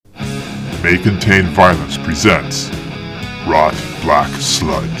May Contain Violence presents Rot Black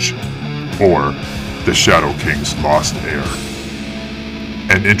Sludge, or The Shadow King's Lost Heir.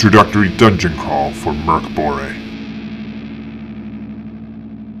 An introductory dungeon crawl for Merc Bore.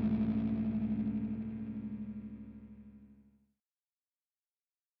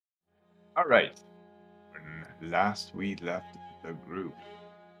 Alright, when last we left the group,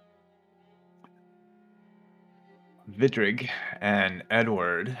 Vidrig and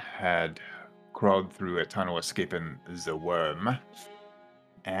Edward had crawled through a tunnel escaping the worm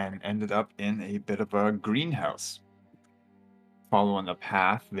and ended up in a bit of a greenhouse. Following the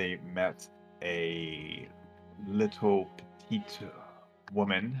path, they met a little petite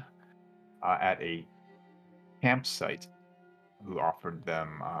woman at a campsite who offered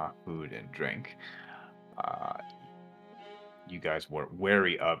them food and drink. You guys were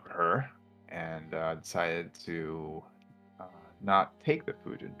wary of her and decided to not take the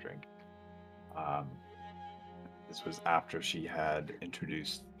food and drink. This was after she had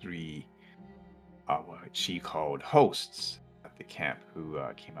introduced three what she called hosts at the camp who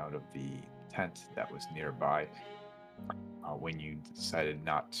came out of the tent that was nearby. When you decided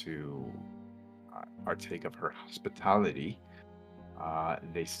not to partake of her hospitality,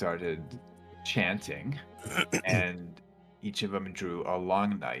 they started chanting, and each of them drew a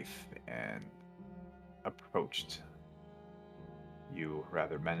long knife and approached you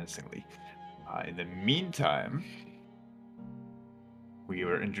rather menacingly. In the meantime, we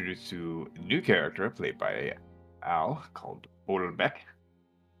were introduced to a new character played by Al called Olbeck,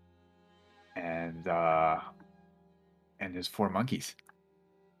 and his four monkeys.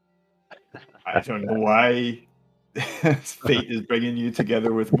 I don't know why fate is bringing you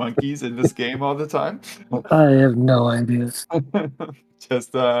together with monkeys in this game all the time. I have no idea.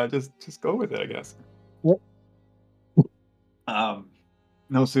 just go with it, I guess. Yep.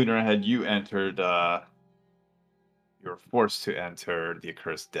 No sooner had you entered, you were forced to enter the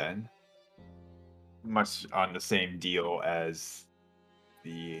accursed den, much on the same deal as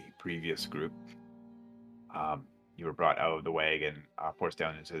the previous group. You were brought out of the wagon, forced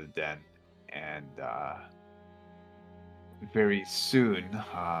down into the den, and very soon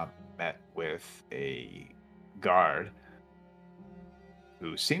met with a guard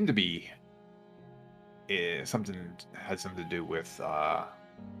who seemed to be had something to do with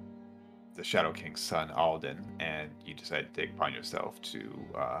the Shadow King's son, Alden, and you decided to take upon yourself to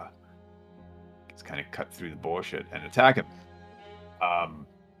just kind of cut through the bullshit and attack him.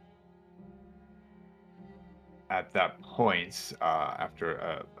 At that point, after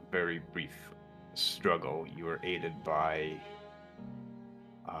a very brief struggle, you were aided by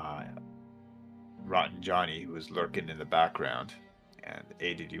Rotten Johnny, who was lurking in the background and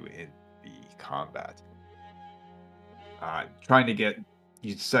aided you in the combat.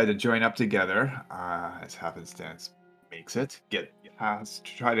 You decide to join up together, as happenstance makes it.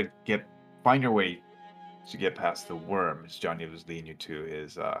 Find your way to get past the worm, as Johnny was leading you to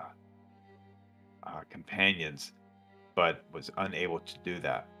his companions, but was unable to do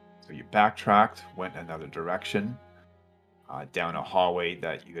that. So you backtracked, went another direction, down a hallway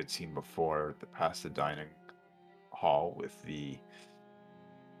that you had seen before, past the dining hall with the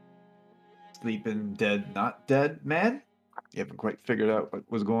sleeping dead, not dead man. You haven't quite figured out what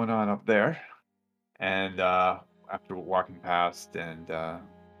was going on up there. And after walking past and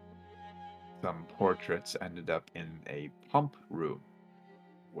some portraits, ended up in a pump room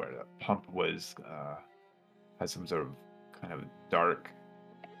where the pump was had some sort of kind of dark,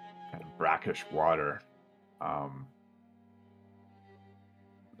 kind of brackish water.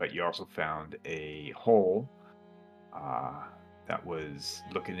 But you also found a hole that was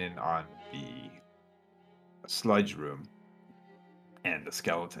looking in on the sludge room and the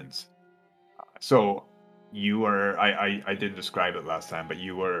skeletons. So you were, I didn't describe it last time, but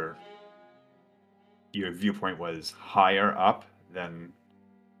your viewpoint was higher up than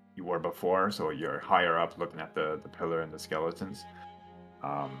you were before. So you're higher up looking at the pillar and the skeletons.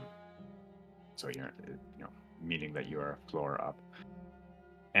 So you're, meaning that you are a floor up.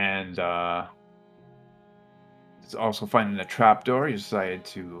 And it's also finding a trapdoor. You decided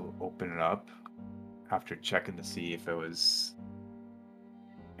to open it up after checking to see if there was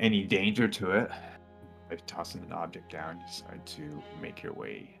any danger to it. By tossing an object down, you decide to make your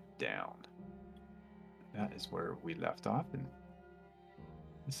way down. That is where we left off, and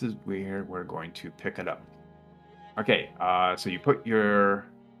this is where we're going to pick it up. Okay, so you put your...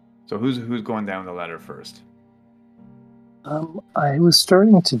 So who's going down the ladder first? I was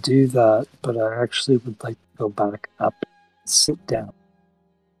starting to do that, but I actually would like to go back up and sit down.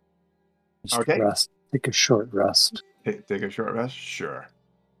 Just Okay. rest. Take a short rest. Take a short rest? Sure.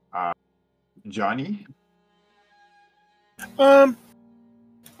 Johnny?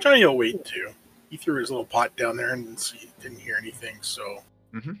 Johnny will wait too. He threw his little pot down there and didn't hear anything, so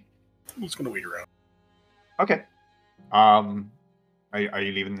he's gonna wait around. Okay. Are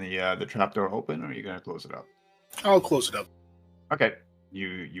you leaving the trapdoor open, or are you gonna close it up? I'll close it up. Okay.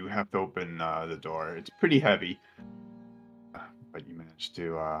 You have to open the door. It's pretty heavy, but you managed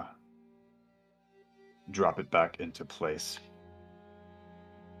to drop it back into place.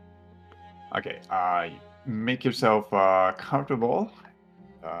 Okay. Make yourself comfortable.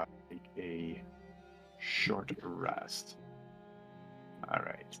 Take a short rest. All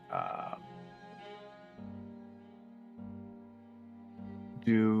right.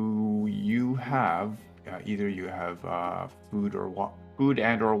 Do you have either you have food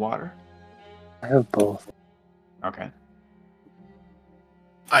and or water? I have both. Okay.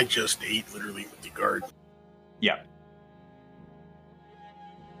 I just ate literally with the guard. Yeah.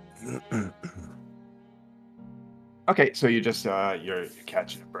 Okay, so you're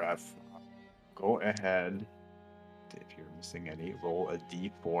catching a breath. Go ahead. If you're missing any, roll a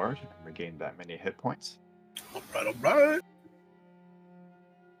d4 and regain that many hit points. All right.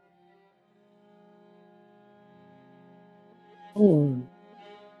 Oh.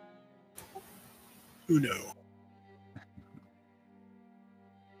 Uno.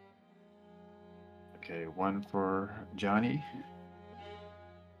 Okay, 1 for Johnny.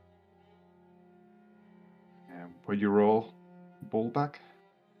 And what you roll, Bullbuck?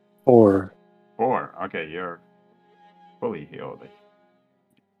 4. 4. Okay, you're fully healed.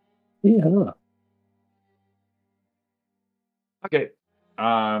 Yeah. Okay.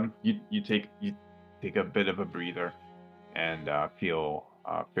 You take a bit of a breather and feel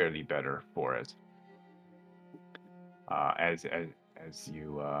fairly better for it. As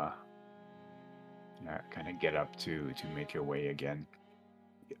you kind of get up to make your way again,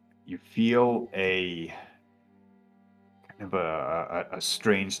 you feel a kind of a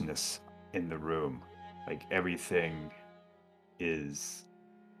strangeness in the room, like everything is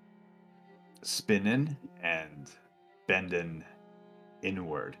spinning and bending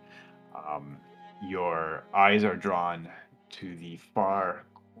inward. Your eyes are drawn to the far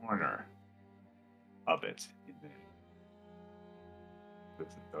corner of it, in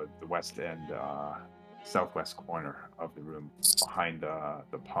the west and southwest corner of the room, behind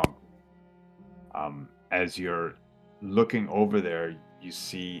the pump. As you're looking over there, you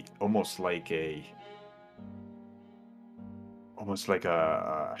see almost like a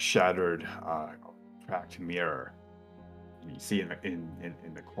shattered, cracked mirror. And you see in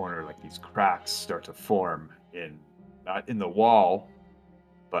the corner, like these cracks start to form not in the wall,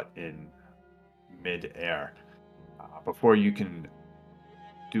 but in mid-air. Before you can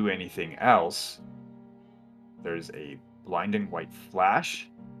do anything else, there's a blinding white flash.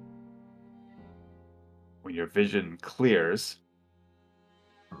 When your vision clears,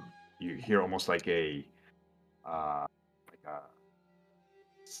 you hear almost like a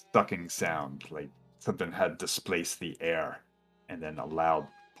sucking sound, like something had displaced the air, and then a loud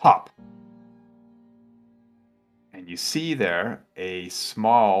pop. And you see there a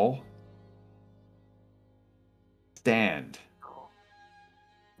small stand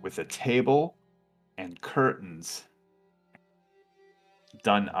with a table and curtains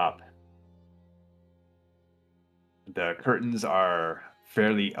done up. The curtains are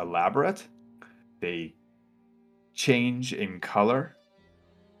fairly elaborate. They change in color,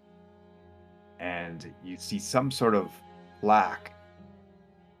 and you see some sort of plaque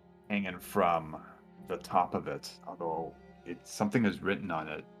hanging from the top of it, although something is written on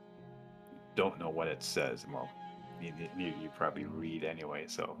it. Don't know what it says. Well, you probably read anyway,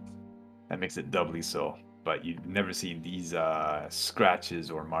 so that makes it doubly so. But you've never seen these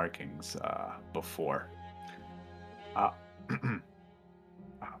scratches or markings before.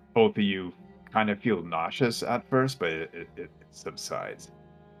 Both of you kind of feel nauseous at first, but it subsides.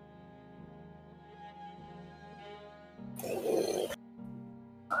 Oh,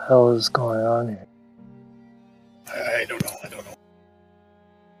 What the hell is going on here? I don't know.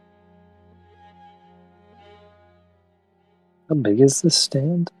 How big is this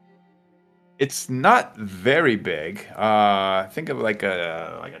stand? It's not very big. Think of like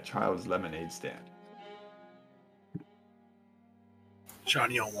a child's lemonade stand.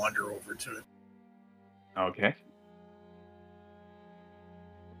 Johnny will wander over to it. Okay.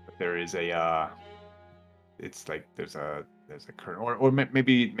 But there is it's like there's a curtain, or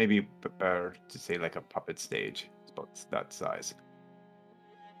maybe better to say like a puppet stage. It's about that size.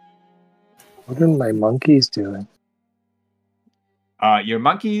 What are my monkeys doing? Your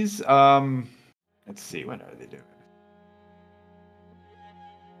monkeys, let's see, what are they doing?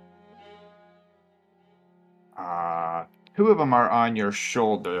 Two of them are on your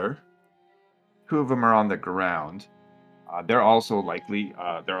shoulder. Two of them are on the ground. They're also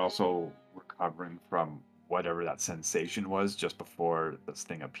they're also recovering from whatever that sensation was just before this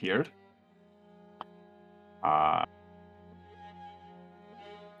thing appeared. The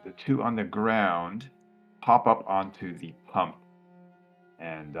two on the ground pop up onto the pump,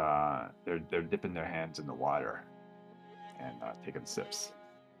 and they're dipping their hands in the water and taking sips.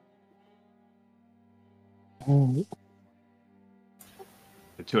 Mm.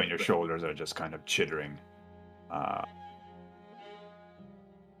 The two on your shoulders are just kind of chittering.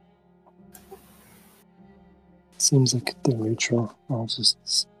 Seems like they're neutral. I'll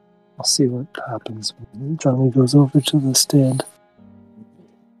see what happens when Johnny goes over to the stand.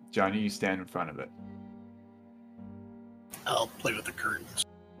 Johnny, you stand in front of it. I'll play with the curtains.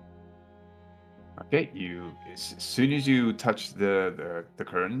 Okay, as soon as you touch the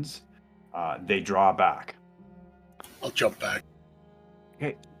curtains, they draw back. I'll jump back.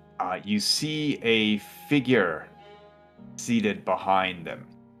 Okay, you see a figure seated behind them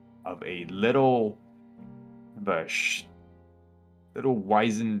of a little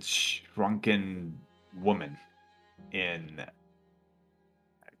wizened, shrunken woman in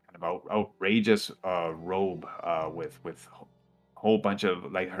kind of outrageous robe with a whole bunch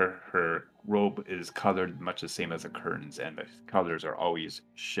of her robe is colored much the same as the curtains, and the colors are always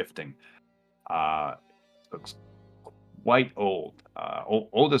shifting. Looks quite old,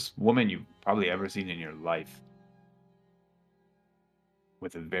 oldest woman you've probably ever seen in your life,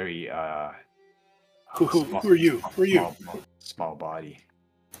 with a very Who are you? Who are you? Small body.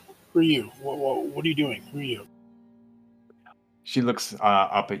 Who are you? What are you doing? Who are you? She looks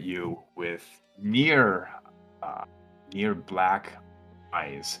up at you with near black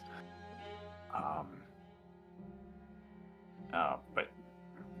eyes. But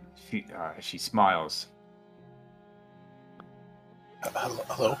she smiles.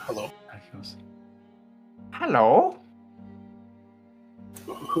 Hello. She goes, "Hello."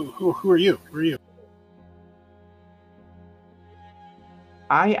 Who are you? Who are you?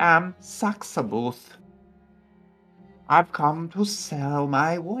 I am Saxabuth. I've come to sell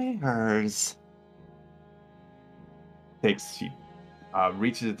my wares. She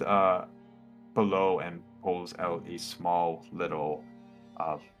reaches below and pulls out a small little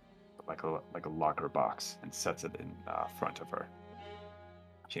like a locker box and sets it in front of her.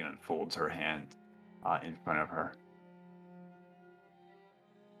 She unfolds her hand in front of her.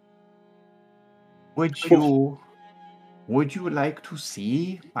 Would you like to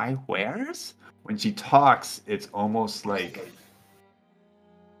see my wares? When she talks, it's almost like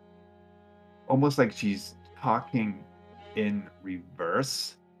she's talking in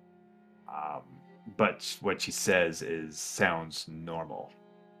reverse. But what she says sounds normal.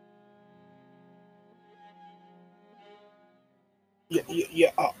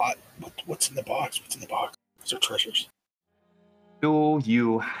 Yeah. What's in the box? What's in the box? Is there treasures? Do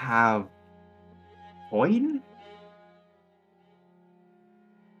you have coin?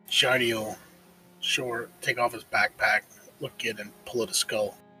 Shiny will take off his backpack, look in, and pull out a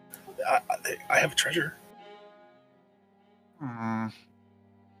skull. I have a treasure.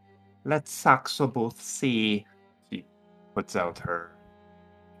 Let's Saxabuth see. She puts out her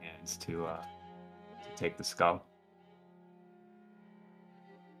hands to take the skull.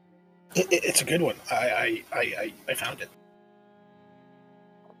 It's a good one. I found it.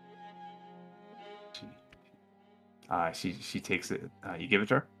 She takes it. You give it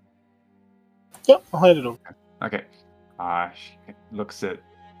to her? Yep, I'll hand it over. Okay. She looks at,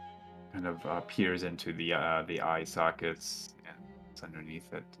 kind of peers into the eye sockets, and it's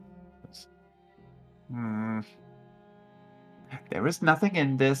underneath it. There is nothing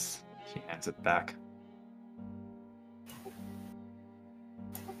in this. She hands it back.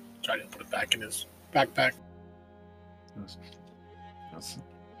 Try to put it back in his backpack.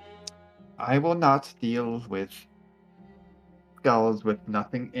 I will not deal with skulls with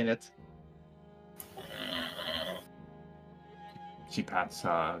nothing in it. She pats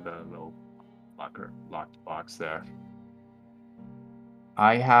the little locked box there.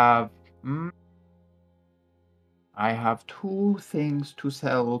 I have two things to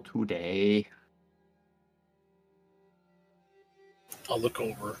sell today. I'll look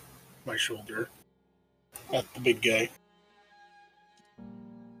over my shoulder at the big guy.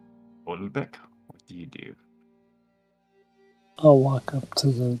 Olbeck, what do you do? I'll walk up to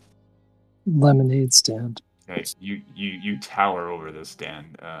the lemonade stand. Okay, you tower over the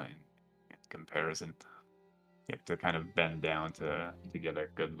stand in comparison. You have to kind of bend down to get a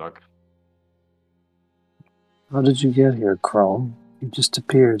good look. How did you get here, Chrome? You just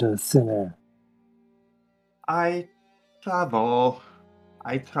appeared out of thin air. I travel.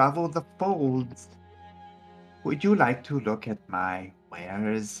 I travel the folds. Would you like to look at my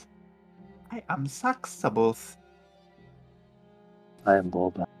wares? I am Saxaboth. I am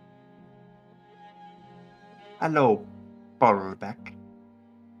Bulba. Hello, Bolbeck.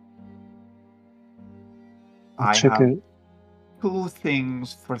 I Check have it. 2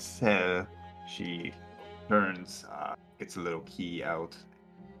 things for sale. She turns, gets a little key out,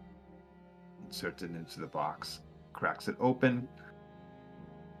 inserts it into the box, cracks it open,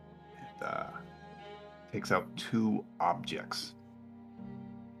 and takes out 2 objects.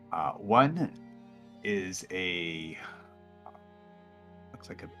 One is looks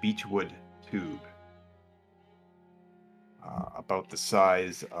like a beechwood tube, about the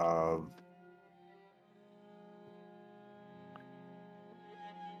size of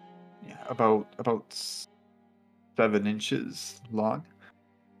about 7 inches long,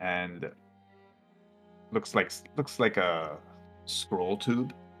 and looks like a scroll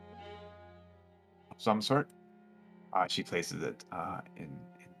tube of some sort. She places it in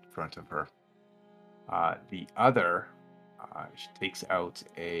front of her. The other, she takes out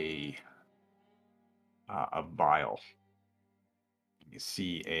a vial. You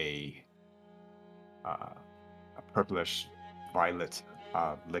see a purplish violet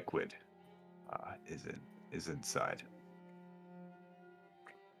liquid is inside.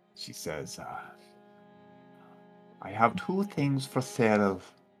 She says, "I have 2 things for sale of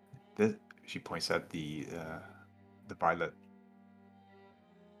this." She points at the violet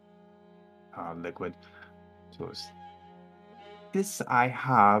liquid. So this I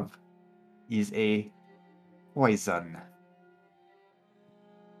have is a poison,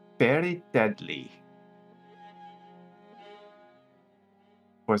 very deadly.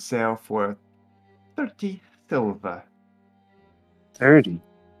 For sale for 30 silver. 30.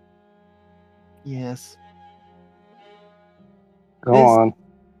 Yes. Go on.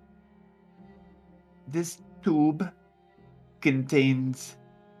 This tube contains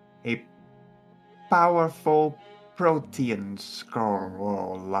a powerful protein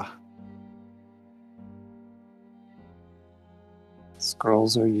scroll.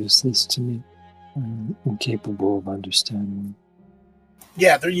 Scrolls are useless to me. I'm incapable of understanding.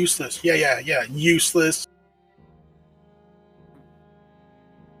 Yeah, they're useless. Yeah. Useless.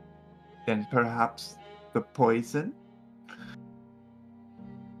 Then perhaps the poison?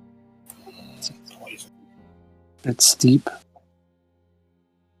 It's poison. It's steep.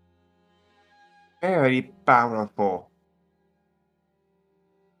 Very powerful.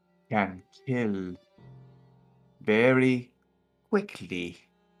 Can kill very quickly.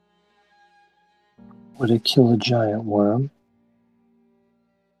 Would it kill a giant worm?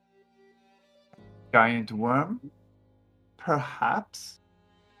 Giant worm? Perhaps?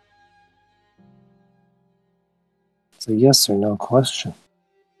 It's a yes or no question.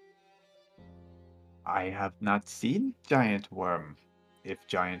 I have not seen giant worm. If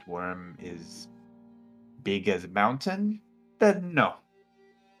giant worm is big as a mountain, then no.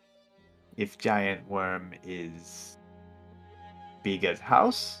 If giant worm is big as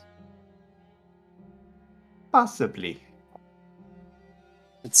house, possibly.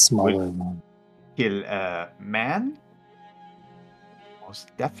 It's smaller than. Kill a man?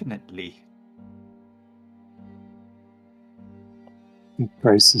 Most definitely. The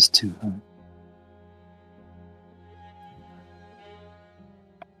price is too high.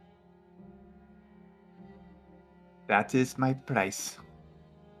 That is my price.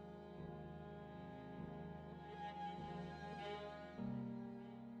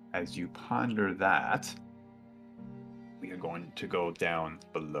 As you ponder that, we are going to go down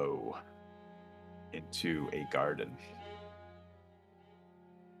below into a garden.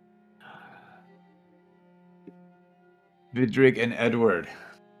 Vidrig and Edward,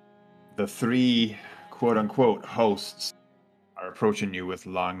 the 3 quote-unquote hosts, are approaching you with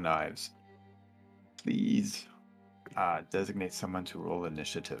long knives. Please designate someone to roll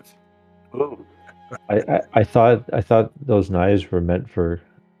initiative. Oh. I thought those knives were meant for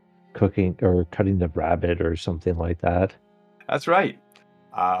cooking or cutting the rabbit or something like that. That's right.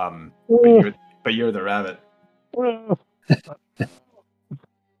 But you're the rabbit.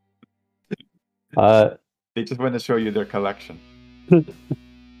 They just want to show you their collection.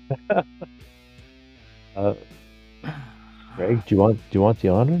 Greg, do you want the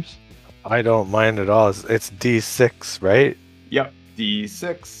honors? I don't mind at all. It's D6, right? Yep,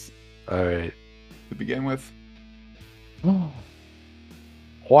 D6. All right. To begin with.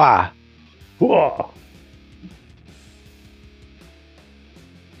 Wow. Whoa.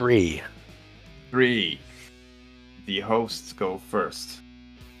 3. The hosts go first.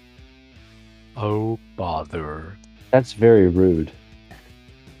 Oh, bother. That's very rude.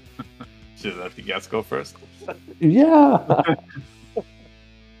 Should have let the guests go first. Yeah.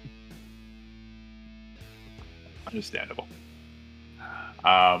 Understandable.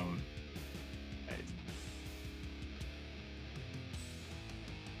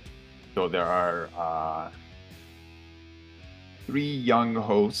 So there are 3 young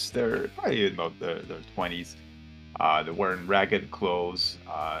hosts. They're probably about their 20s. They're wearing ragged clothes.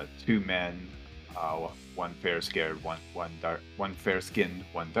 2 men, one fair-skinned, one fair-skinned,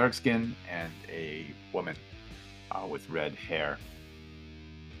 one dark-skinned, and a woman with red hair.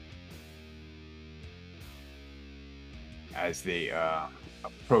 As they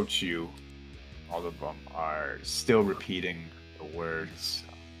approach you, all of them are still repeating the words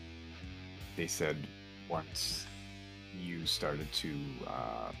they said once you started to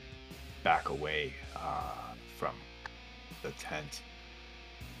back away from the tent,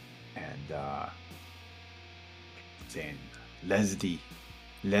 and saying, Leslie,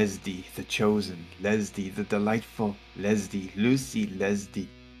 the chosen, Leslie, the delightful, Leslie, Lucy, Leslie.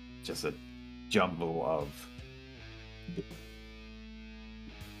 Just a jumble of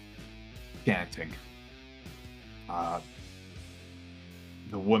chanting.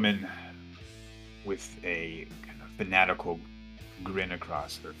 The woman, with a kind of fanatical grin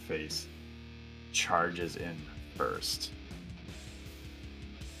across her face, charges in first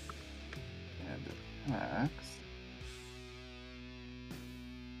and attacks.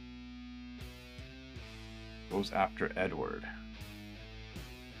 Goes after Edward.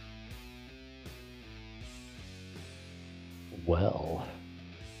 Well.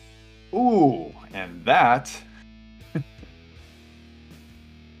 Ooh, and that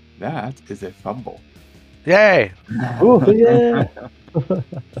is a fumble. Yay! Oh yeah.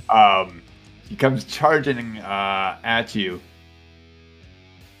 He comes charging at you,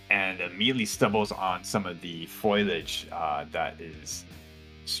 and immediately stumbles on some of the foliage that is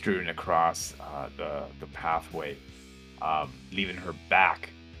strewn across the pathway, leaving her back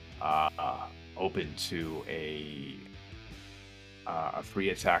open to a free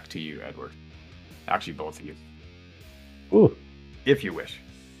attack to you, Edward. Actually, both of you. Ooh. If you wish.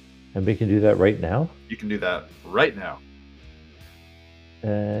 And we can do that right now? You can do that right now.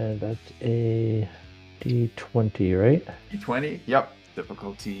 And that's a D20, right? D20? Yep.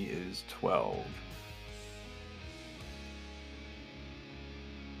 Difficulty is 12.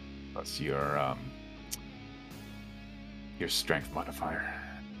 Plus your strength modifier.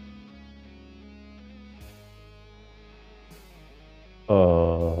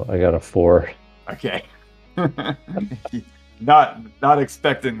 Oh, I got a 4. Okay. Not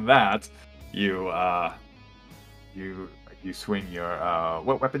expecting that. You swing your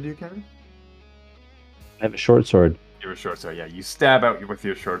what weapon do you carry? I have a short sword. You have a short sword, yeah. You stab out with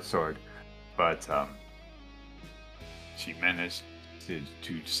your short sword, but she managed to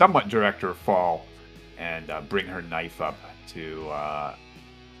somewhat direct her fall and bring her knife up to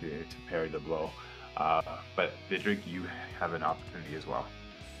parry the blow. But Vidrick, you have an opportunity as well.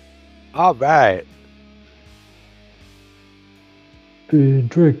 All right.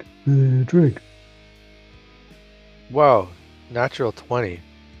 Vidrick. Whoa. Natural 20.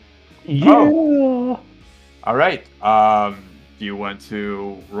 Yeah. Oh. All right. Do you want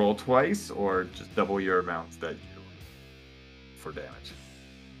to roll twice or just double your amounts that you for damage?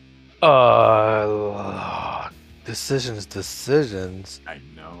 Decisions. I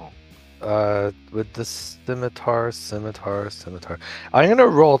know. With the scimitar. I'm gonna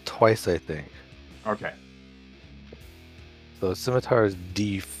roll twice, I think. Okay. So scimitar is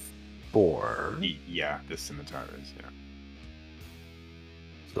D4. Yeah, the scimitar is, yeah.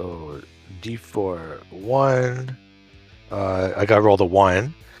 So D4 1. I gotta roll the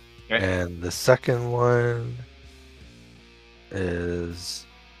 1. Okay. And the second one is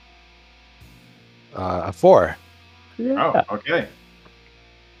a 4. Yeah. Oh, okay.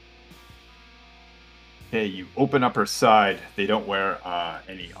 Okay, you open up her side. They don't wear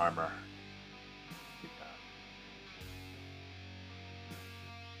any armor.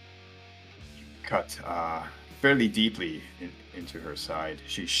 You cut fairly deeply into her side.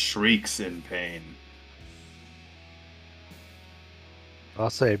 She shrieks in pain. I'll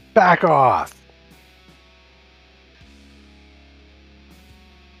say, back off!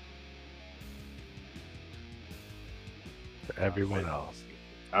 For everyone else.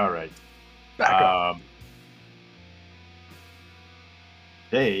 All right. Back off!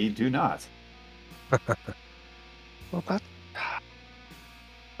 They do not. Well,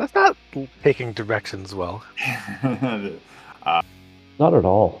 that's not taking directions well. Not at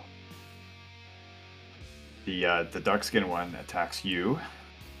all. The dark-skinned one attacks you.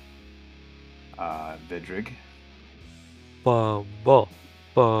 Vidrig. Fumble.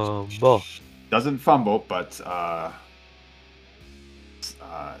 Fumble. Doesn't fumble, but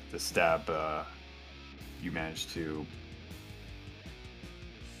the stab, you managed to.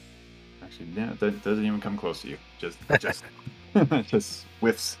 Actually, no, that doesn't even come close to you. Just just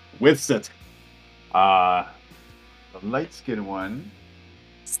whiffs it. The light skinned one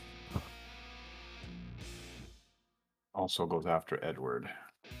also goes after Edward.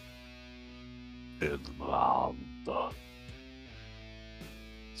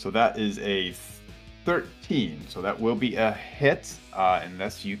 So that is a 13. So that will be a hit,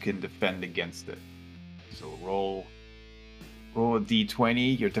 unless you can defend against it. So roll a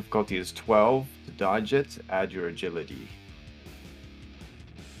d20. Your difficulty is 12 to dodge it. Add your agility.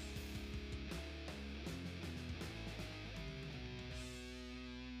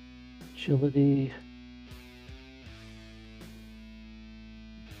 Agility.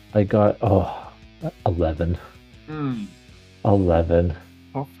 I got 11. 11.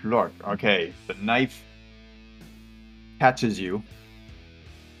 Oh, Lord. Okay, the knife catches you.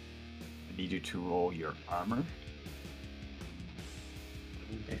 I need you to roll your armor.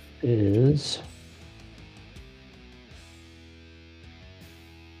 It is.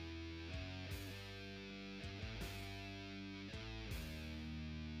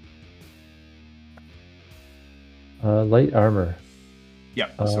 Light armor.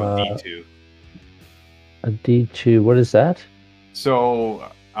 Yep, so D2. A D2. What is that?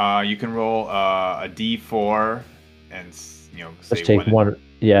 So you can roll a D4 and say Let's take one.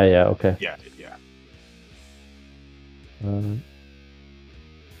 Yeah, okay. Yeah.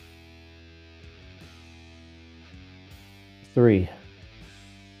 3.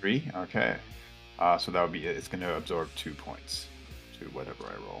 3? Okay. So that would be it's going to absorb 2 points to whatever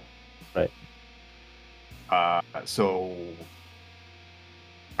I roll. Right. So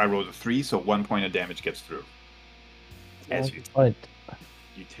I rolled a 3, so 1 point of damage gets through. As you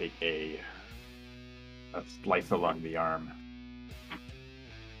take a slice along the arm.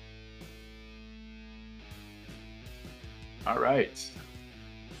 All right.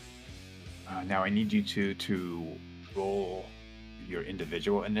 Now I need you to roll your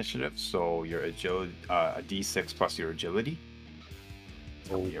individual initiative. So your agility, a d6 plus your agility.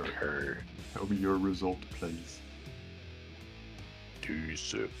 Tell me your result, please.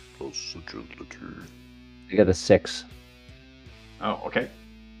 D6 plus agility. I got a 6. Oh, okay.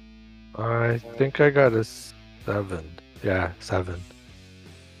 I think I got a 7. Yeah, 7.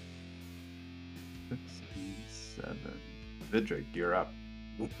 6, 7. Vidrig, you're up.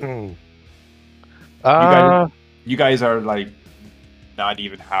 You guys are like not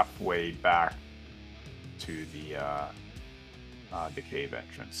even halfway back to the cave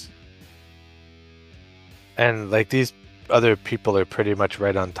entrance. And like these other people are pretty much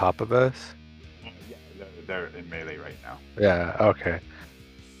right on top of us. Yeah, they're in melee right now. Yeah. Okay.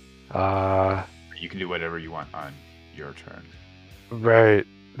 You can do whatever you want on your turn. Right.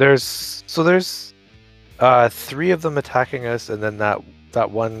 There's 3 of them attacking us, and then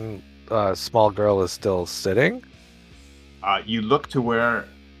that one small girl is still sitting. You look to where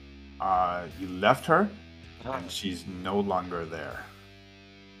you left her, and she's no longer there.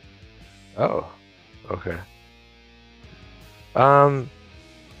 Oh. Okay. I'm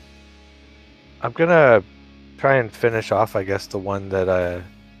gonna try and finish off, I guess, the one that I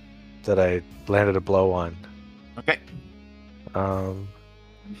landed a blow on. Okay.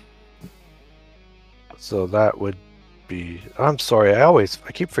 So that would be. I'm sorry. I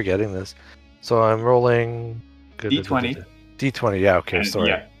keep forgetting this. So I'm rolling. D20. D20. Yeah. Okay. And, sorry.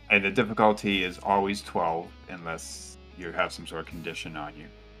 Yeah, and the difficulty is always 12 unless you have some sort of condition on you.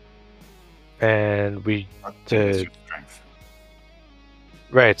 And we did strength.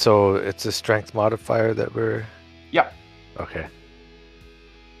 Right. So it's a strength modifier that we're. Yep. Okay.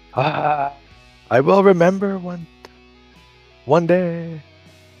 I will remember one day.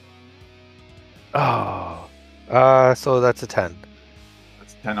 Oh. So that's a 10.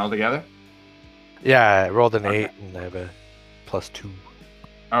 That's 10 altogether? Yeah, I rolled an 8 and I have a +2.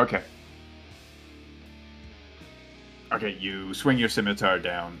 Okay. Okay, you swing your scimitar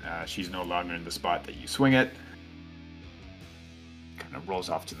down. She's no longer in the spot that you swing it. Kind of rolls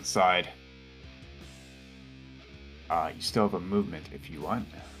off to the side. You still have a movement if you want.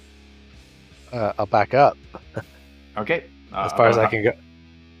 I'll back up. Okay. As far as I can go.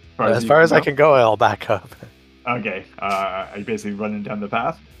 As far as I can go, I'll back up. Okay. Are you basically running down the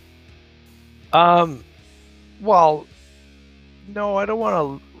path? Well, no, I don't want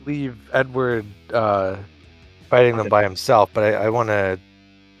to leave Edward fighting them by himself, but I want to.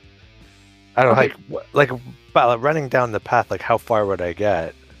 I don't know, like running down the path. Like, how far would I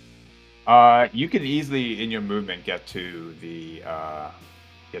get? You can easily, in your movement, get to the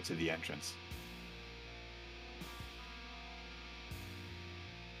entrance.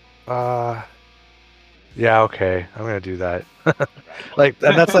 Yeah, okay. I'm gonna do that. And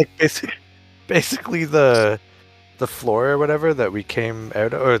that's like basically the floor or whatever that we came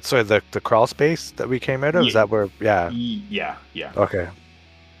out of, or sorry, the crawl space that we came out of. Is that where? Yeah. Yeah. Okay.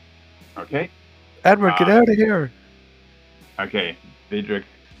 Okay. Edward, get out of here. Okay, Vidric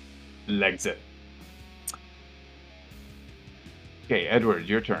legs it. Okay, Edward,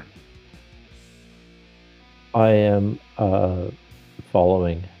 your turn. I am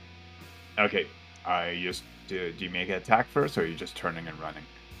following. Okay, do you make an attack first, or are you just turning and running?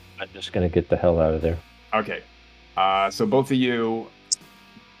 I'm just gonna get the hell out of there. Okay, so both of you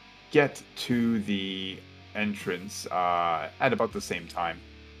get to the entrance at about the same time.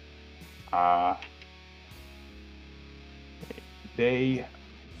 They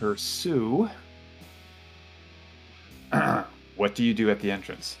pursue. What do you do at the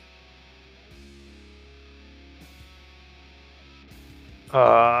entrance?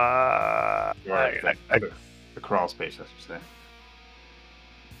 The crawl space, I should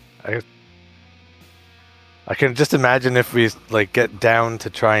say. I can just imagine if we like get down to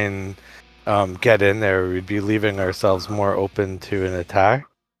try and get in there, we'd be leaving ourselves more open to an attack.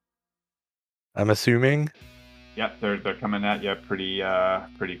 I'm assuming. Yeah, they're coming at you pretty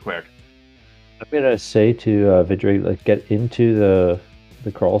quick. I'm gonna say to Vidric, like, get into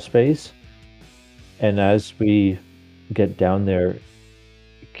the crawl space, and as we get down there,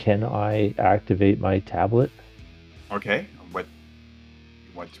 can I activate my tablet? Okay. What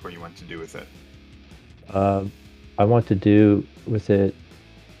you want to do with it? I want to do with it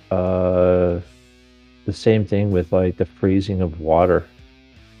the same thing with like the freezing of water.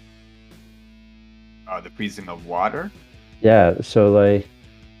 The freezing of water? Yeah, so like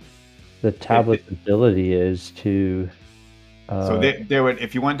the tablet's ability is to so they would,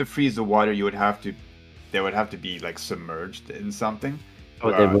 if you wanted to freeze the water, they would have to be like submerged in something.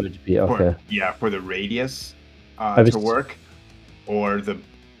 Oh, they would be, okay. For the radius to work, or the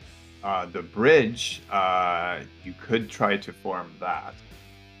bridge. You could try to form that.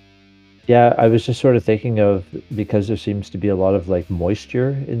 Yeah, I was just sort of thinking of, because there seems to be a lot of like moisture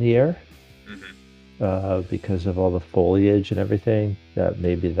in the air, because of all the foliage and everything, that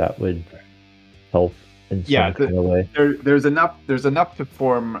maybe that would help in some kind of way. There's enough to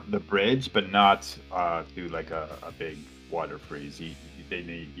form the bridge, but not do like a big water freeze. You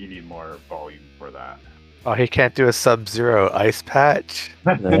need more volume for that. Oh, he can't do a Sub-Zero ice patch?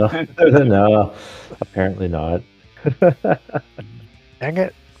 No, no, apparently not. Dang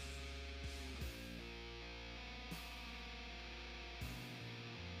it.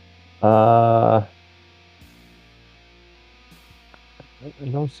 I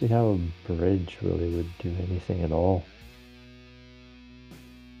don't see how a bridge really would do anything at all.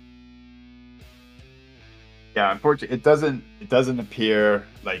 Yeah, unfortunately, it doesn't appear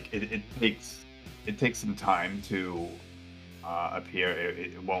like it takes some time to appear.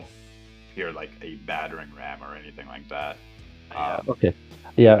 It won't appear like a battering ram or anything like that. Okay.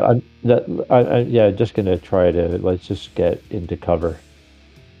 Yeah, I'm just gonna try to, let's just get into cover.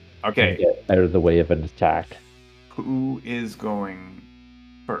 Okay. Get out of the way of an attack. Who is going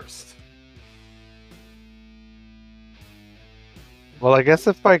first? Well, I guess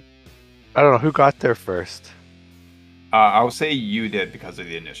if I don't know who got there first. I'll say you did because of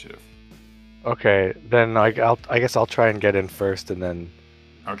the initiative. Okay, then I guess I'll try and get in first, and then.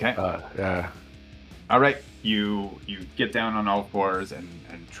 Okay. Yeah. All right. You get down on all fours and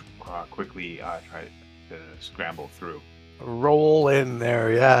quickly try to scramble through. Roll in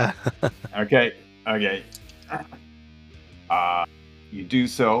there, yeah. Okay. You do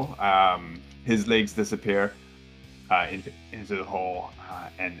so. His legs disappear into the hole,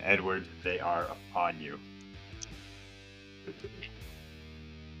 and Edward, they are upon you. I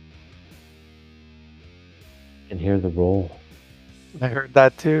can hear the roll. I heard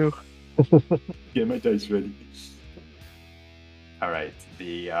that too. Get my dice ready. All right.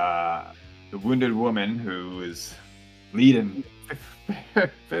 The wounded woman who is bleeding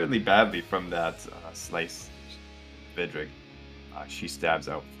fairly badly from that slice, Vidric. She stabs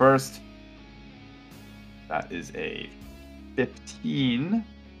out first. That is a 15.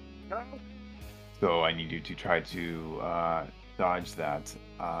 So I need you to try to dodge that,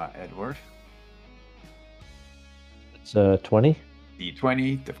 Edward. It's 20.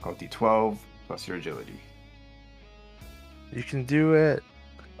 D20, difficulty 12, plus your agility. You can do it.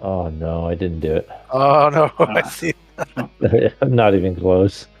 Oh no, I didn't do it. Oh no, I see. I'm not even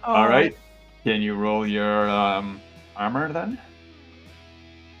close. All right. Can you roll your armor then?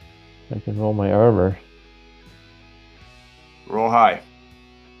 I can roll my armor. Roll high.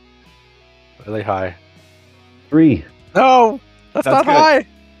 Really high. 3. No, that's not good. high.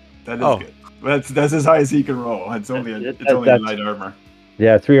 That is good. That's as high as he can roll. It's only light armor.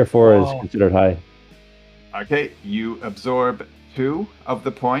 Yeah, 3 or 4 is considered high. Okay, you absorb 2 of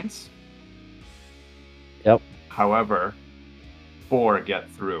the points. Yep. However, 4 get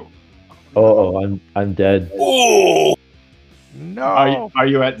through. I'm dead. Oh no! Are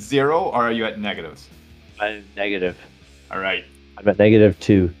you at 0 or are you at negatives? I'm negative. All right. I'm at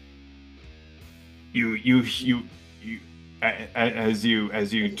 -2. You as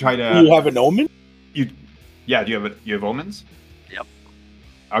you try to. You have an omen? Do you have omens? Yep.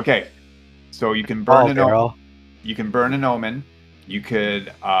 Okay, so you can burn an omen. Girl. You can burn an omen. You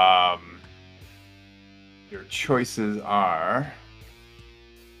could. Your choices are.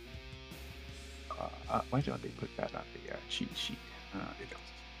 Why don't they put that on the cheat sheet? They don't.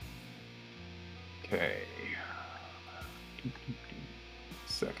 Okay.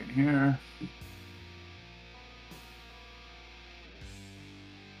 Second here.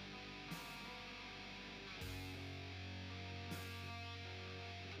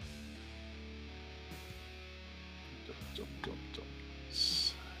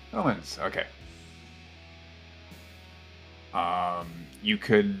 Omens. Okay. You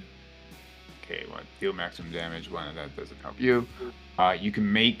could. Okay, deal maximum damage. One of that doesn't help you. You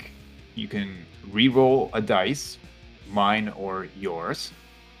can re-roll a dice, mine or yours.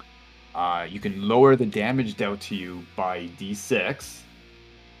 You can lower the damage dealt to you by d6.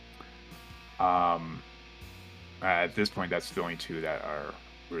 At this point, that's the only 2 that are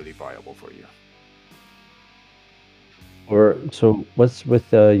really viable for you. So what's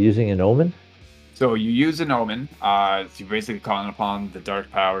with using an omen? So you use an omen. You're basically calling upon the dark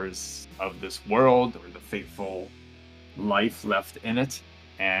powers of this world or the fateful life left in it.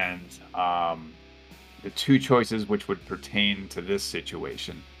 And the 2 choices which would pertain to this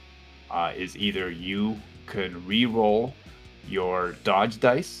situation is either you could re-roll your dodge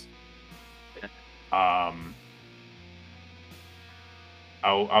dice.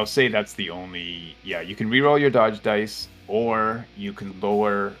 I'll say that's the only. Yeah, you can re-roll your dodge dice, or you can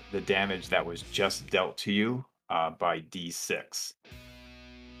lower the damage that was just dealt to you by d6.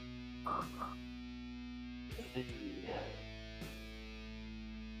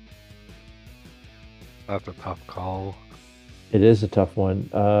 That's a tough call. It is a tough one.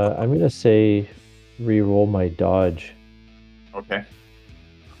 I'm gonna say re-roll my dodge. Okay.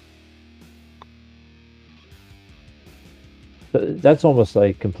 That's almost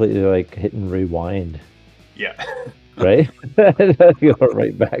like completely like hit and rewind. Yeah. Right? Go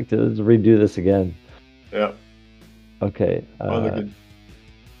right back to this, redo this again. Yep. Okay.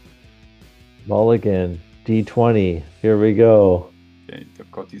 Mulligan. D20. Here we go. Okay,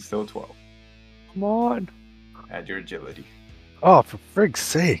 difficulty still 12. Come on. Add your agility. Oh, for frig's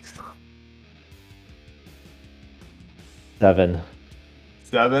sake. 7.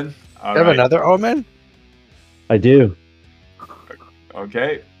 7. All You have right. another omen? I do.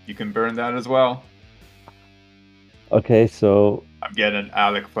 Okay, you can burn that as well. Okay, so I'm getting an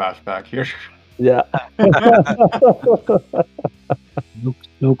Alec flashback here. yeah.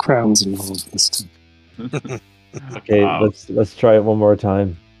 No crowns involved this time. Okay, let's try it one more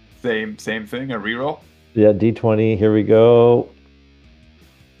time. Same thing, a reroll. Yeah, D20. Here we go.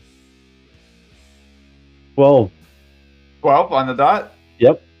 12. 12 on the dot.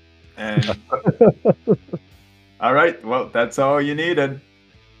 Yep. And all right, well, that's all you needed.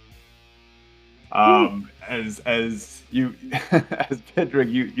 As you, as Pedrick,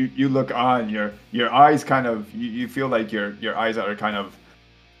 you look on, your eyes kind of, you feel like your eyes are kind of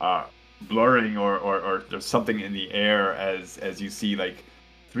blurring or there's something in the air as you see like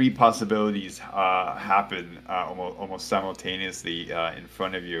 3 possibilities happen almost simultaneously in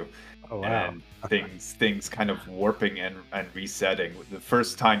front of you. Oh, wow. And things kind of warping and resetting. The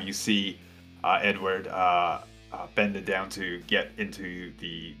first time you see Edward bending down to get into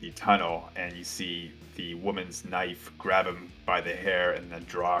the tunnel, and you see the woman's knife grab him by the hair and then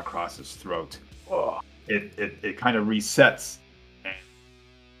draw across his throat. Oh, it kind of resets, and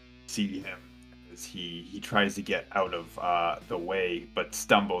you see him as he tries to get out of the way, but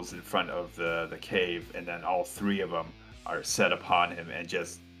stumbles in front of the cave, and then all 3 of them are set upon him and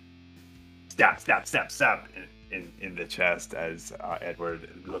just stab in the chest as Edward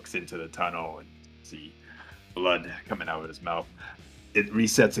looks into the tunnel and see blood coming out of his mouth. It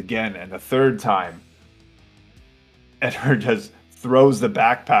resets again, and the 3rd time, Edward just throws the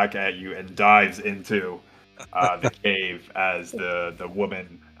backpack at you and dives into the cave as the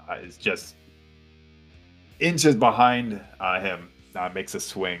woman is just inches behind him, makes a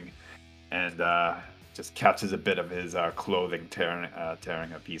swing, and just catches a bit of his clothing tearing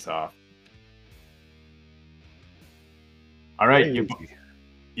a piece off. All right,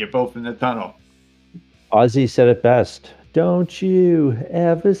 you're both in the tunnel. Ozzy said it best. Don't you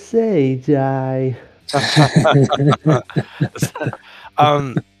ever say die.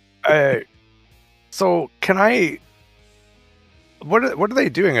 So can I? What are they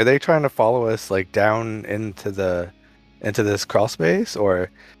doing? Are they trying to follow us like down into this crawl space, or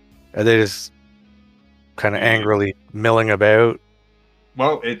are they just kind of angrily milling about?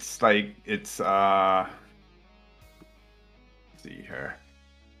 Well, it's like let's see here.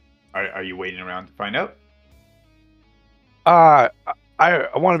 Are you waiting around to find out? I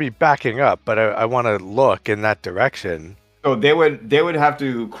want to be backing up, but I want to look in that direction. So they would have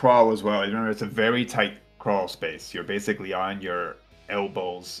to crawl as well. Remember, it's a very tight crawl space. You're basically on your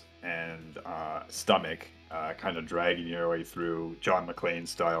elbows and stomach, kind of dragging your way through John McClane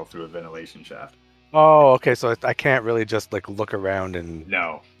style through a ventilation shaft. Oh, okay. So I can't really just like look around and.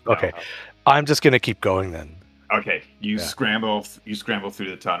 No. Okay, I'm just gonna keep going then. Okay, you scramble through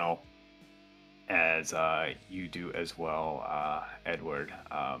the tunnel, as you do as well, Edward.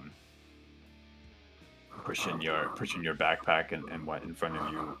 Pushing your backpack and what in front of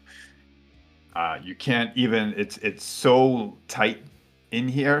you. You can't even. It's so tight in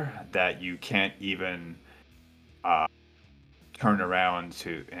here that you can't even turn around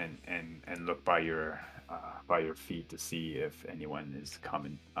to and look by your feet to see if anyone is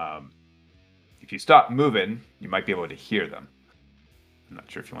coming. If you stop moving, you might be able to hear them. I'm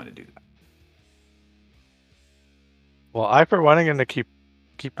not sure if you want to do that. Well, I for one am going to keep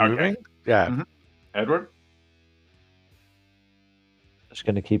moving. Yeah. Mm-hmm. Edward? Just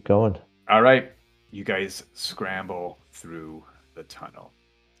going to keep going. All right. You guys scramble through the tunnel.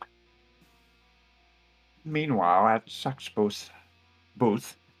 Meanwhile, at Saxbo's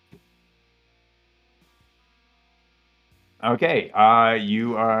booth. Okay.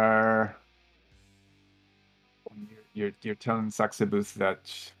 You are... You're telling Saxa Booth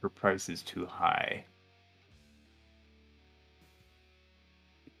that her price is too high.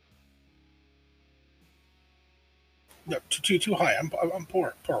 No, too high. I'm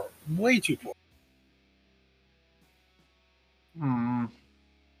poor, way too poor.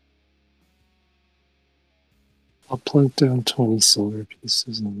 I'll plunk down 20 silver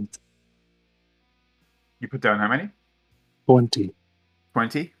pieces on it. You put down how many? 20.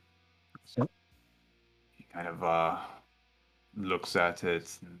 20? Yep. He kind of looks at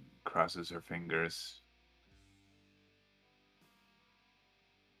it and crosses her fingers.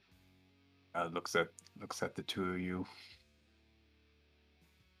 Looks at the two of you.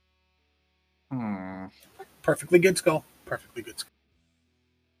 Perfectly good skull. Perfectly good skull.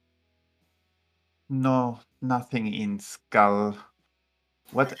 No, nothing in skull.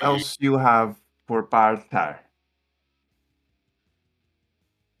 What else you have for barter?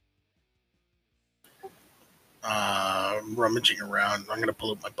 Rummaging around. I'm gonna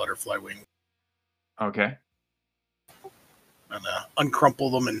pull up my butterfly wing. Okay. And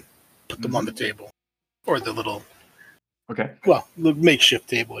uncrumple them and put them on the table, or the little. Okay. Well, the makeshift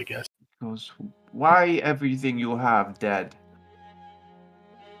table, I guess. Goes. Why everything you have dead?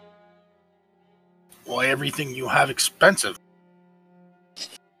 Why everything you have expensive?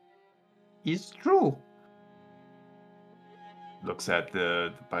 It's true. Looks at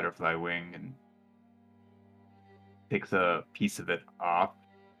the butterfly wing and takes a piece of it off,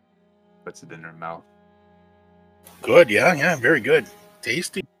 puts it in her mouth. Good, yeah, very good.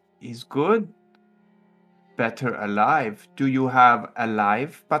 Tasty. Is good. Better alive. Do you have a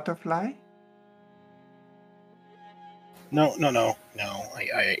live butterfly? No.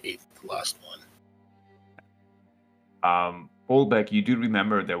 I ate the last one. Olbeck, you do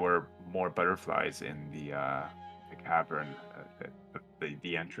remember there were more butterflies in the cavern,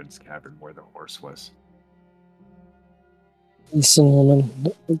 the entrance cavern where the horse was. Listen,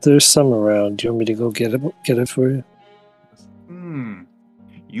 woman, there's some around. Do you want me to go get it for you?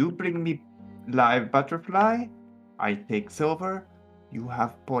 You bring me live butterfly, I take silver, you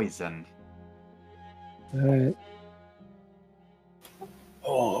have poison. Alright.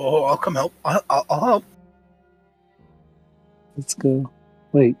 Oh, I'll come help. I'll help. Let's go.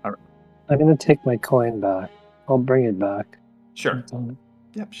 Wait. All right. I'm going to take my coin back. I'll bring it back. Sure.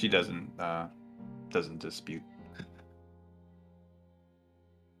 Yep, she doesn't dispute.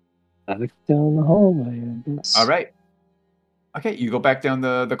 Back down the hallway, I guess. All right. Okay, you go back down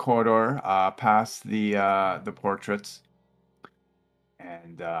the corridor, past the portraits,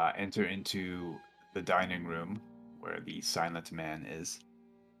 and enter into the dining room where the silent man is.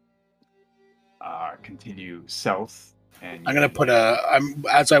 Continue south And I'm gonna put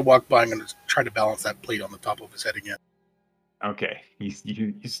as I walk by, I'm gonna try to balance that plate on the top of his head again. Okay,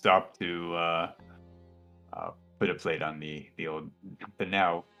 you stop to put a plate on the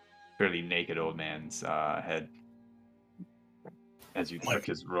now fairly naked old man's head as you tuck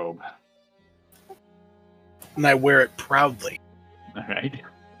his robe. And I wear it proudly. All right.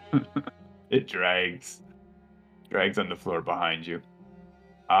 It drags on the floor behind you.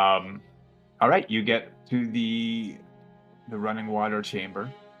 All right, you get to the running water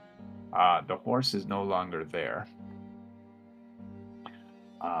chamber. The horse is no longer there.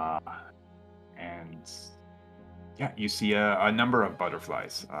 And yeah, you see a number of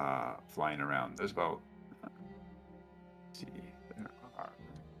butterflies flying around. There's about let's see,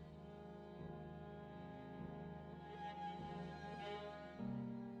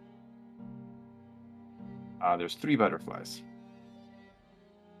 there's 3 butterflies.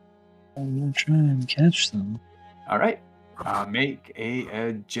 I'm gonna try and catch them. All right. Make a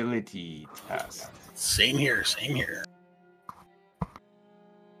agility test. Same here.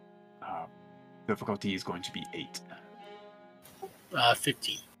 Difficulty is going to be 8.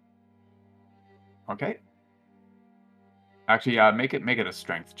 15. Okay. Actually, make it a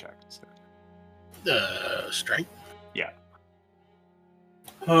strength check instead. Strength? Yeah.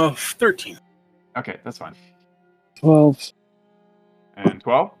 13. Okay, that's fine. 12. And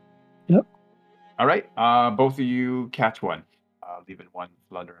 12? Yep. All right. Both of you catch one, leaving one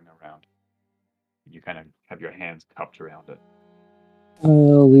fluttering around. You kind of have your hands cupped around it.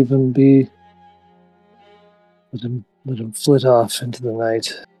 I'll leave him be. Let him flit off into the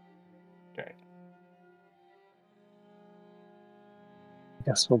night. Okay. I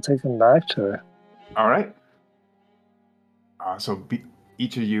guess we'll take him back to her. All right. So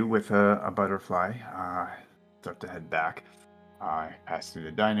each of you with a butterfly start to head back. Pass through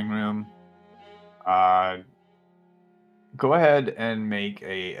the dining room. Go ahead and make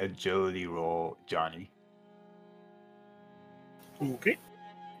a agility roll, Johnny. Okay. You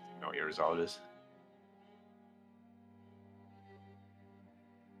know what your result is.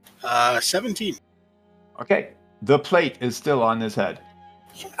 17. Okay. The plate is still on his head.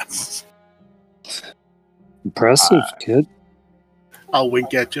 Yes. Impressive, kid. I'll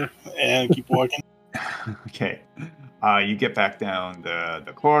wink at you and keep walking. Okay. You get back down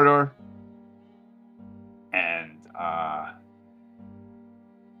the corridor. And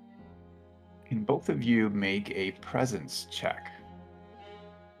can both of you make a presence check?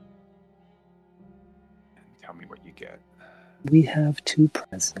 And tell me what you get. We have 2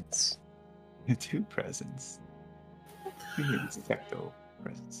 presents. 2 presents. Secto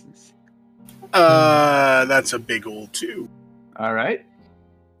presences. That's a big old 2. All right.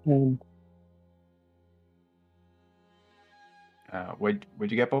 And What'd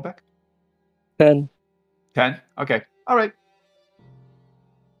you get, Bobek? 10. 10? Okay. All right.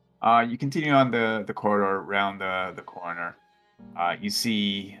 You continue on the corridor around the corner. You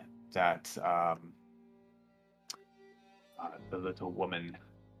see that the little woman,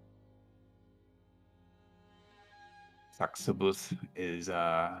 Saxabus, is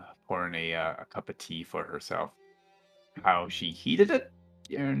pouring a cup of tea for herself. How she heated it,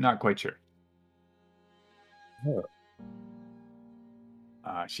 you're not quite sure. Oh.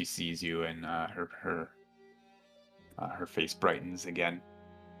 She sees you, and her face brightens again.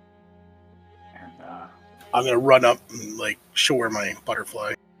 And I'm gonna run up and show her my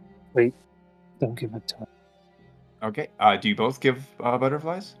butterfly. Wait, don't give it to her. Okay. Do you both give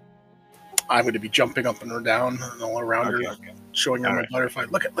butterflies? I'm gonna be jumping up and down and all around her, showing her my butterfly.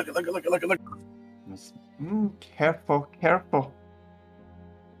 Look at. Careful.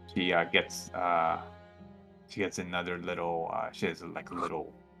 She gets another little. She has a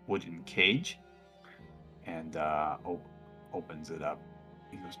little wooden cage, and opens it up.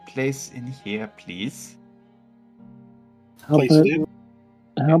 He goes, "Place in here, please."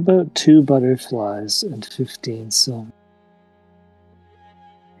 How about 2 butterflies and 15 silver?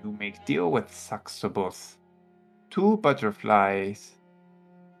 You make deal with Saxabos. 2 butterflies.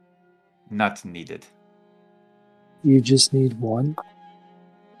 Not needed. You just need 1?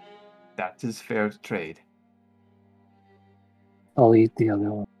 That is fair trade. I'll eat the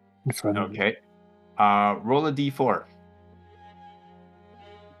other one in front of you. Okay. Roll a d4.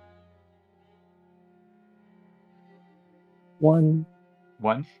 1.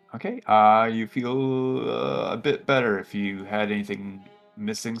 1. Okay. You feel a bit better. If you had anything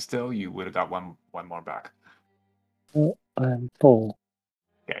missing still, you would have got one more back. Oh, I'm full.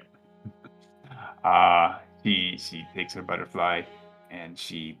 Okay. She takes her butterfly and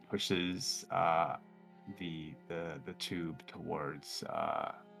she pushes the tube towards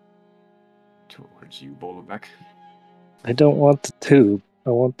you, Bolobek. I don't want the tube. I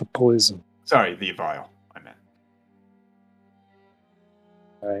want the poison. Sorry, the vial, I meant.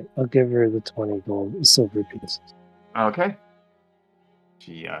 Alright, I'll give her the 20 silver pieces. Okay.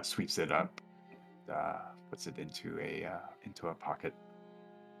 She sweeps it up, puts it into a pocket.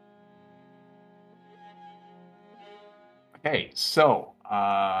 Okay, so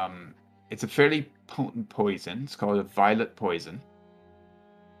it's a fairly potent poison. It's called a violet poison.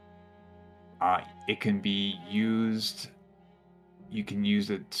 It can be used. You can use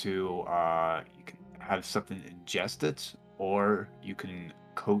it to. You can have something ingest it, or you can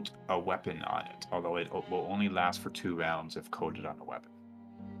coat a weapon on it. Although it will only last for 2 rounds if coated on a weapon.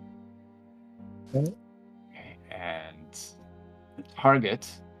 Okay. And the target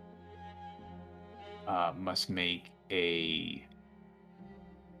must make a.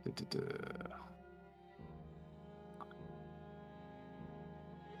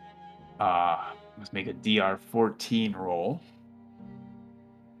 Must make a DR 14 roll.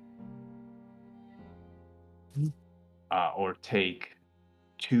 Or take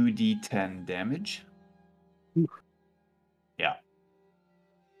 2d10 damage. Oof. Yeah.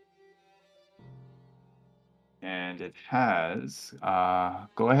 And it has.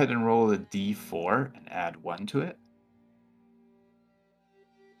 Go ahead and roll a d4 and add 1 to it.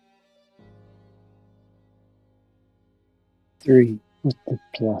 Three with the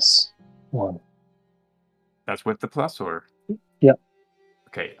 +1. That's with the plus, or? Yep.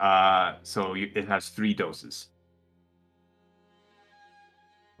 Okay. So it has 3 doses.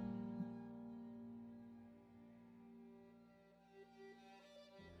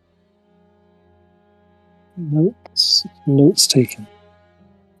 Notes taken.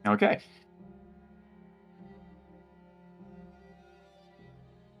 Okay.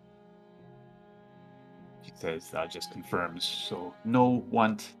 She says, just confirms. So no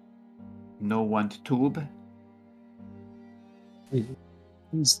want tube. If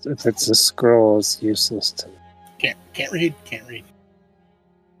it's a scroll, it's useless to me. Can't read.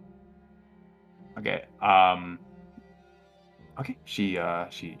 Okay. Okay. She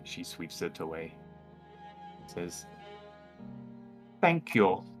sweeps it away. Says, "Thank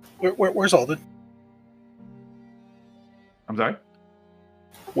you." Where's Alden? I'm sorry.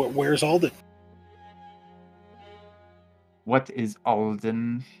 Where's Alden? What is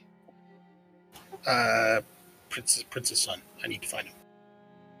Alden? Prince's son. I need to find him.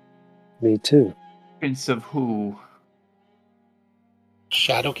 Me too. Prince of who?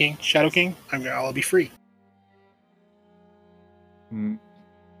 Shadow King. I'll be free.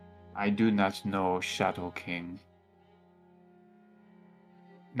 I do not know Shadow King.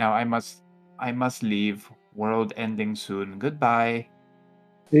 Now I must leave. World ending soon. Goodbye.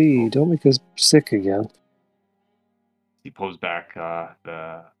 Hey, don't make us sick again. He pulls back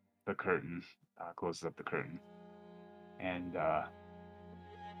the curtain, closes up the curtain, and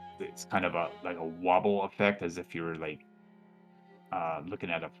it's kind of like a wobble effect, as if you were like looking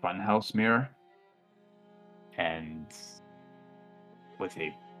at a funhouse mirror, and with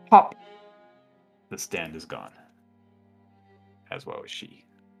a pop, the stand is gone, as well as she.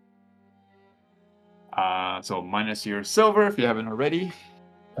 So minus your silver if you haven't already.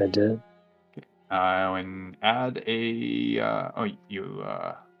 I did. Okay. And add a.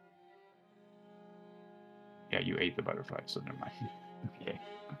 You ate the butterfly, so never mind. Okay.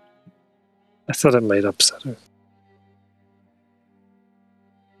 I thought it might upset her.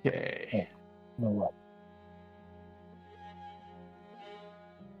 Okay. Oh well.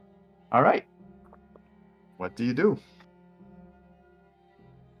 All right. What do you do?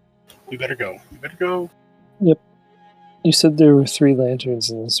 We better go. Yep. You said there were 3 lanterns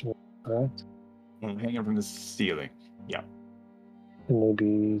in this room, correct? Hanging from the ceiling. Yeah. And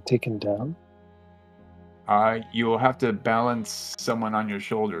maybe taken down? You will have to balance someone on your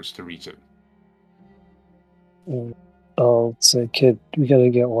shoulders to reach it. I'll say, kid, we gotta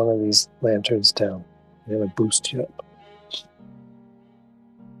get one of these lanterns down. We gotta boost you up.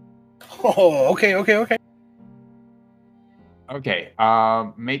 Oh, okay. Okay.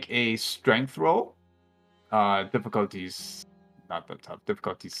 Make a strength roll. Difficulty's not that tough.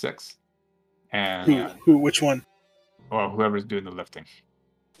 Difficulty 6. And Who? Which one? Well, whoever's doing the lifting.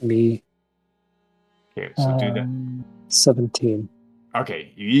 Me. Okay, so do that. 17.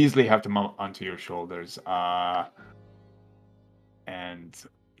 Okay, you easily have to mount onto your shoulders. And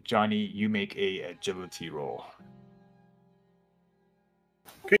Johnny, you make a agility roll.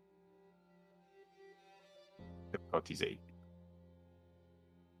 Okay. Difficulty's 8.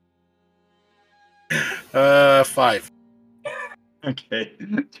 5. Okay.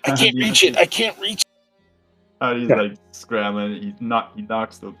 I can't reach it. He's like scrambling. He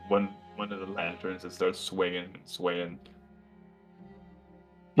knocks the one one of the lanterns and starts swinging and swaying.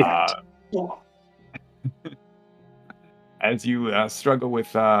 As you struggle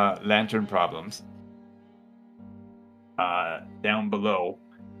with lantern problems, down below,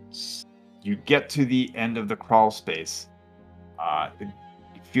 you get to the end of the crawl space. You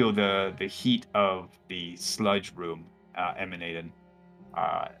feel the heat of the sludge room emanating,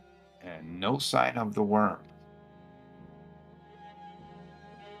 and no sign of the worm.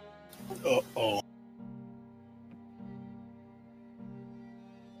 Uh-oh.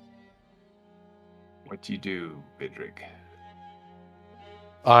 What do you do, Vidrig?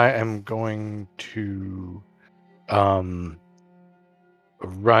 I am going to run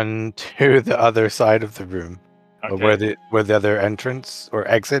to the other side of the room, where the other entrance or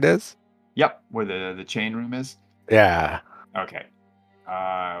exit is. Yep, where the chain room is. Yeah. Okay.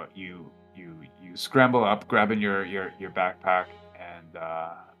 You scramble up, grabbing your backpack, and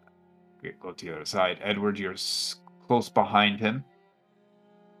go to the other side. Edward, you're close behind him.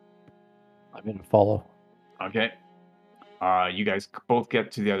 I'm gonna follow. Okay. You guys both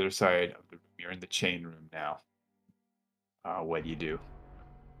get to the other side of the room. You're in the chain room now. What do you do?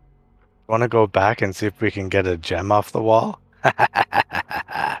 Want to go back and see if we can get a gem off the wall?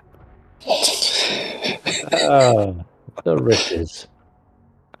 The riches.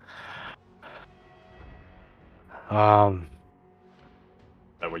 Is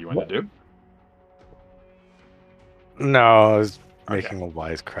that what you want to do? No, I was making a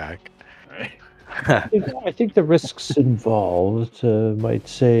wise crack. All right. I think the risks involved might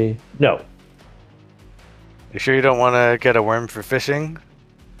say no. You sure you don't want to get a worm for fishing?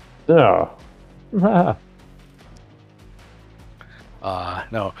 No. No. I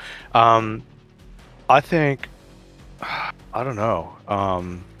think I don't know.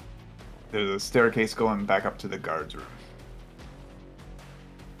 There's a staircase going back up to the guards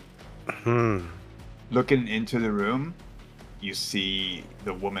room. Looking into the room, you see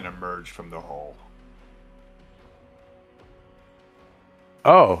the woman emerge from the hole.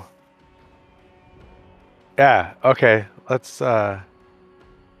 Oh. Yeah, okay. Let's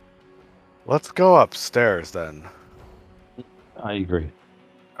go upstairs then. I agree.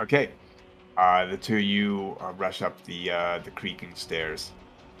 Okay. The two of you rush up the creaking stairs.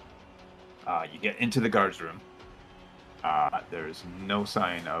 You get into the guard's room. There's no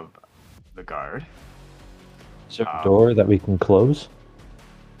sign of the guard. Is there a door that we can close?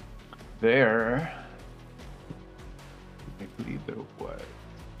 There, I believe there was.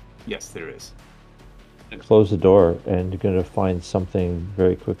 Yes, there is. Close the door, and you're going to find something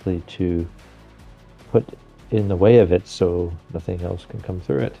very quickly to put in the way of it so nothing else can come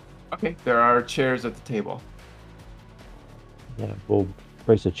through it. Okay, there are chairs at the table. Yeah, we'll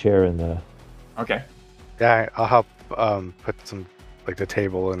place a chair in the... Okay. Yeah, I'll help put some, like the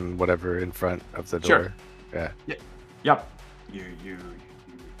table and whatever in front of the door. Sure. Yeah. Yep. You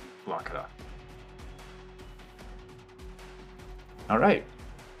block it off. All right.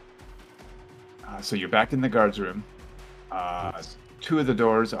 So you're back in the guards room. Two of the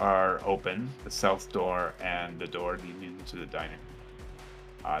doors are open, the south door and the door leading into the dining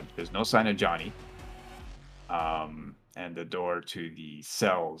room. There's no sign of Johnny. And the door to the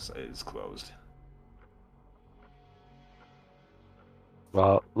cells is closed.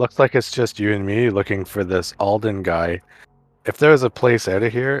 Well, looks like it's just you and me looking for this Alden guy. If there was a place out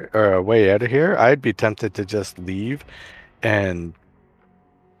of here, or a way out of here, I'd be tempted to just leave and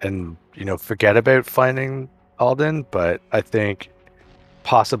forget about finding Alden, but I think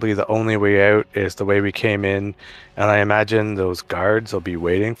possibly the only way out is the way we came in, and I imagine those guards will be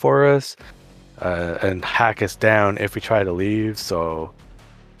waiting for us and hack us down if we try to leave, so...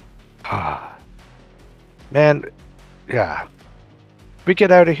 Man, yeah. If we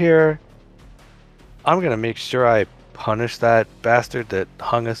get out of here, I'm going to make sure I punish that bastard that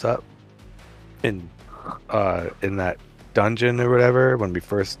hung us up in that dungeon or whatever when we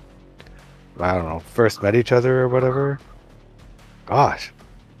first met each other or whatever. Gosh.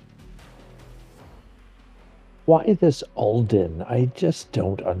 Why this Alden? I just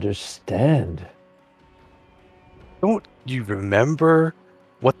don't understand. Don't you remember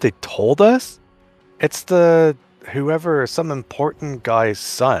what they told us? It's some important guy's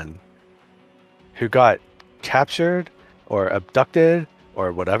son who got captured or abducted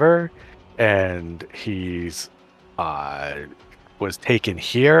or whatever, and he's was taken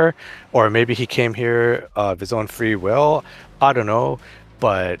here, or maybe he came here of his own free will. I don't know,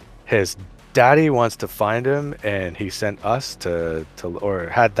 but his daddy wants to find him, and he sent us to or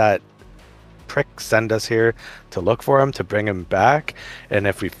had that prick send us here to look for him, to bring him back. And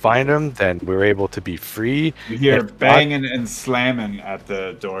if we find him, then we're able to be free. You hear If not- banging and slamming at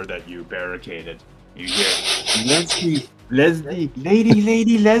the door that you barricaded. You hear Leslie,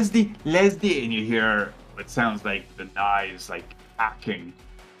 lady, Leslie, and you hear what sounds like the knives like hacking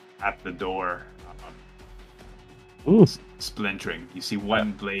at the door, splintering. You see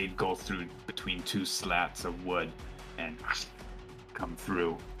one blade go through between two slats of wood and come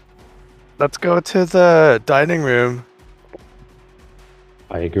through. Let's go to the dining room.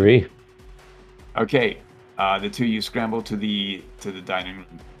 I agree. Okay, the two of you scramble to the dining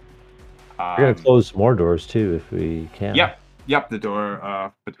room. We're gonna close more doors too if we can. Yep. The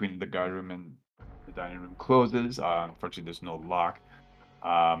door between the guard room and the dining room closes. Unfortunately, there's no lock.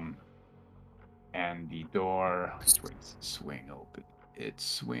 And the door swing open. It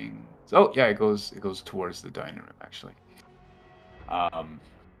swings. Oh yeah, it goes towards the dining room actually.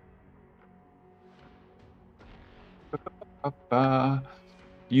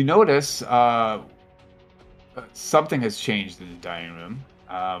 You notice something has changed in the dining room.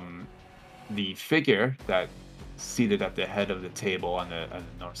 The figure that seated at the head of the table on the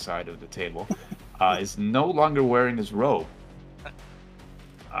north side of the table is no longer wearing his robe.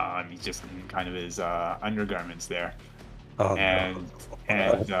 He's just in kind of his undergarments there. Oh,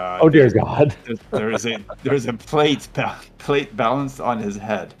 Oh dear God! There's a plate balanced on his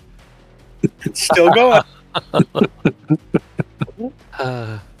head. It's still going.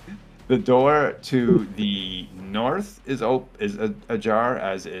 The door to the north is ajar,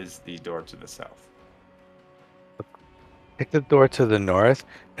 as is the door to the south. Take the door to the north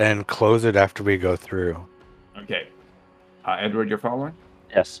and close it after we go through. Okay. Edward, you're following?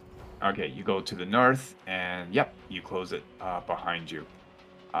 Yes. Okay, you go to the north, and yep, you close it behind you.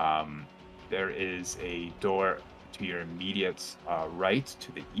 There is a door to your immediate right,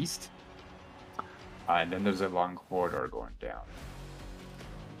 to the east. And then there's a long corridor going down.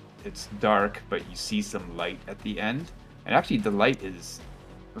 It's dark, but you see some light at the end. And actually, the light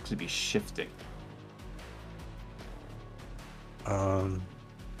looks to be shifting. You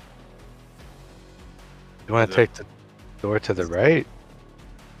want to take the door to the right?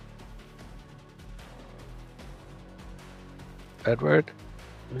 Edward?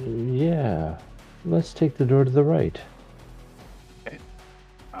 Yeah. Let's take the door to the right. Okay.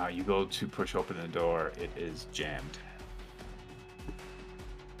 You go to push open the door. It is jammed.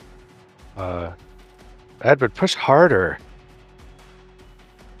 Edward, push harder.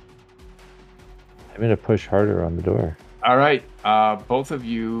 I'm gonna push harder on the door. All right. Both of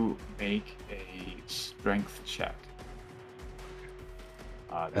you make a strength check.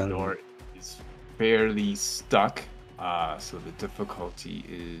 The door is barely stuck, so the difficulty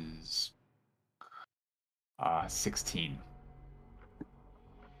is 16.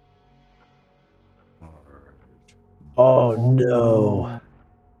 Oh no!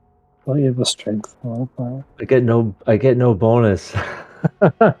 Well, you have a strength modifier. I get no bonus.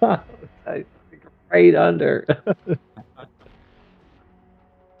 Right under.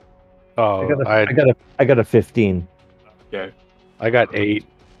 Oh, I got a 15. Okay. I got 8.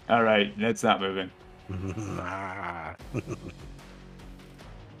 All right. That's not moving.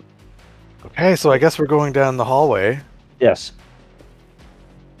 Okay, so I guess we're going down the hallway. Yes.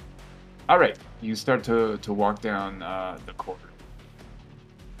 All right. You start to walk down the corridor.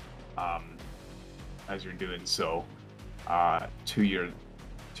 As you're doing so, to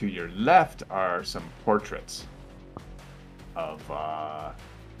your left are some portraits of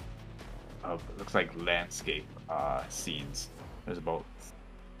looks like landscape scenes. There's about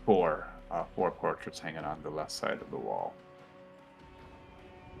four portraits hanging on the left side of the wall.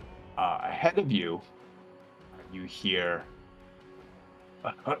 Ahead of you, you hear,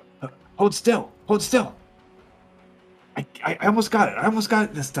 "Hold still! Hold still! I almost got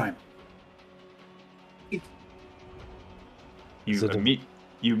it this time."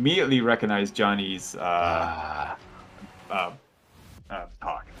 You immediately recognize Johnny's talk.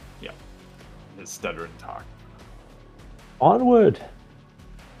 Yeah, his stuttering talk. Onward.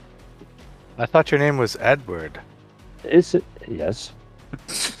 I thought your name was Edward. Is it? Yes.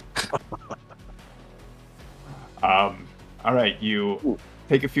 All right, you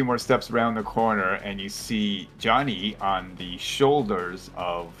take a few more steps around the corner, and you see Johnny on the shoulders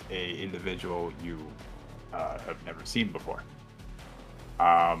of a individual you have never seen before.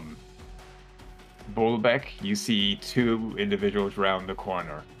 Bolbeck, you see two individuals round the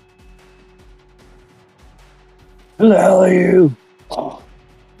corner. Who the hell are you?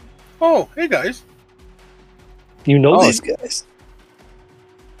 Oh, hey guys. You know these guys.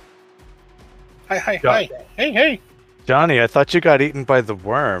 Hi. Hey. Johnny, I thought you got eaten by the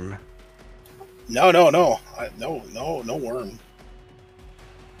worm. No, no worm.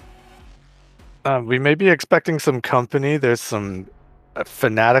 We may be expecting some company. There's some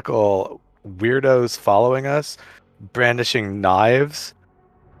fanatical weirdos following us, brandishing knives.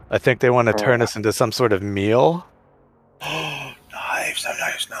 I think they want to turn us into some sort of meal. Knives.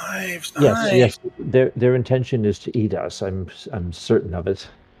 Yes. Their intention is to eat us. I'm certain of it.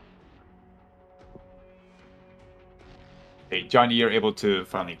 Hey, Johnny, you're able to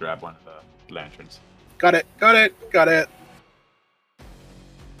finally grab one of the lanterns. Got it.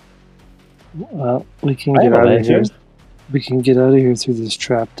 Well, we can get out of here. We can get out of here through this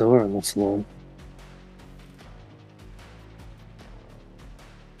trap door on the floor.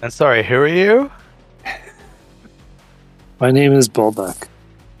 And sorry, who are you? My name is Bulbuck.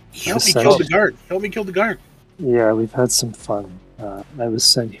 Help me kill the guard. Yeah, we've had some fun. I was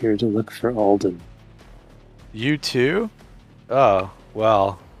sent here to look for Alden. You too? Oh,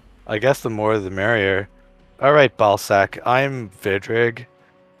 well, I guess the more the merrier. Alright, Balsac, I'm Vidrig.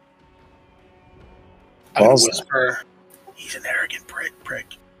 I'm gonna whisper, he's an arrogant prick.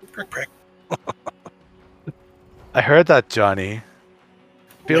 I heard that, Johnny.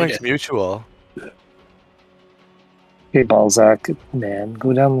 Feelings mutual. Hey, Balzac, man,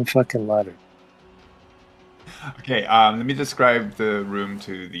 go down the fucking ladder. Okay, let me describe the room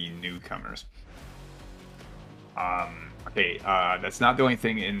to the newcomers. Okay, that's not the only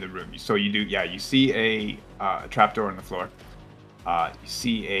thing in the room. So you see a trapdoor on the floor. You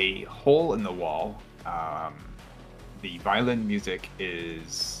see a hole in the wall. The violin music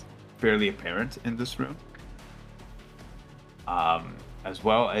is fairly apparent in this room. As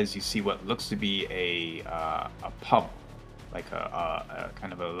well as you see what looks to be a pump, like a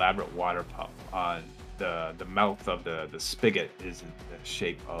kind of elaborate water pump. On the mouth of the spigot is in the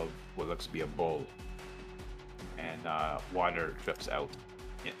shape of what looks to be a bowl, and water drips out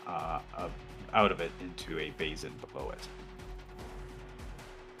of it into a basin below it.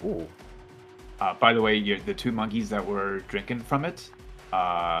 Ooh. By the way, the two monkeys that were drinking from it,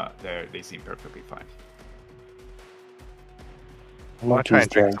 they seem perfectly fine. I'm gonna try and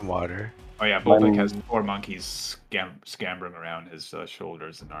drink some water. Oh yeah, Bulbuck has 4 monkeys scampering around his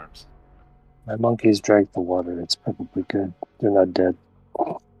shoulders and arms. My monkeys drank the water. It's probably good. They're not dead.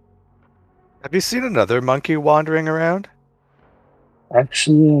 Have you seen another monkey wandering around?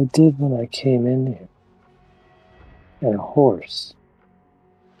 Actually, I did when I came in here. And a horse.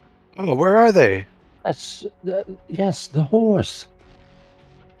 Oh, where are they? Yes, the horse.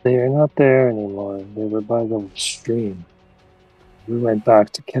 They are not there anymore. They were by the stream. We went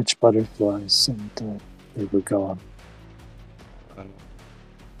back to catch butterflies, and they were gone.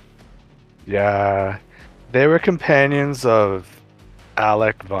 Yeah, they were companions of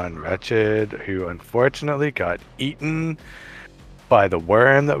Alec von Wretched, who unfortunately got eaten by the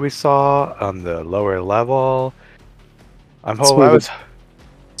worm that we saw on the lower level. That's where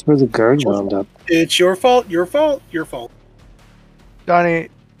the guard wound up. It's your fault. Johnny,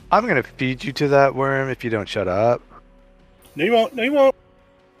 I'm gonna feed you to that worm if you don't shut up. No, you won't.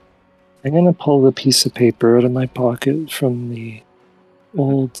 I'm gonna pull the piece of paper out of my pocket from the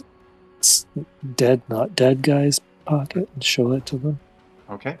old not dead guy's pocket and show it to them.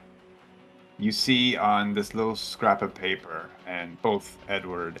 Okay. You see on this little scrap of paper, and both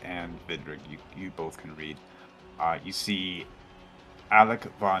Edward and Vidrig, you both can read. You see Alec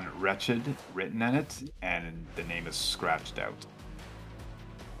von Wretched written in it, and the name is scratched out.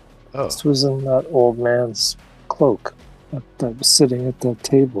 Oh. This was in that old man's cloak that was sitting at the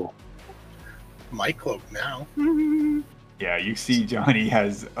table. My cloak now. Yeah, you see Johnny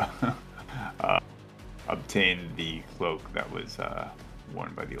has obtained the cloak that was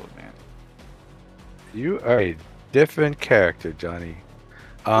worn by the old man. You are a different character, Johnny.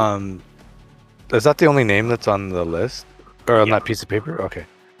 Is that the only name that's on the list? Or on that piece of paper? Okay.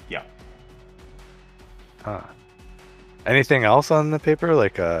 Yeah. Huh. Anything else on the paper?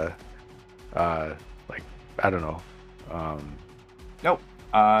 Like I don't know. Nope.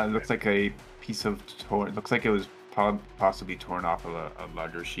 Looks like a piece of torn. Looks like it was possibly torn off of a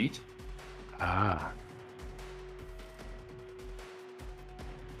larger sheet. Ah.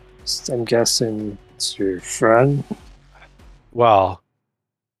 I'm guessing it's your friend. Well,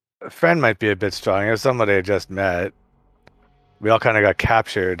 a friend might be a bit strong. It was somebody I just met. We all kind of got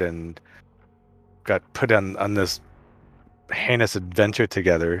captured and got put on this heinous adventure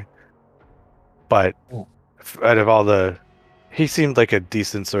together. But out of all he seemed like a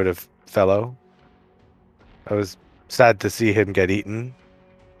decent sort of fellow. I was sad to see him get eaten.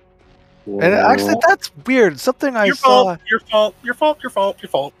 Whoa. And actually, that's weird. Something I saw. Your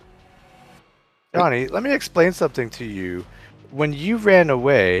fault. Johnny, let me explain something to you. When you ran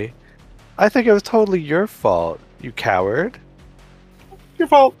away, I think it was totally your fault, you coward. Your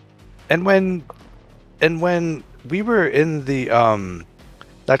fault. And when we were in the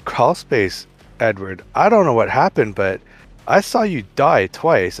that crawl space, Edward, I don't know what happened, but I saw you die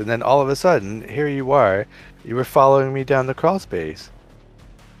twice, and then all of a sudden, here you are. You were following me down the crawl space.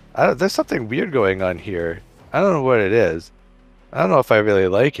 There's something weird going on here. I don't know what it is. I don't know if I really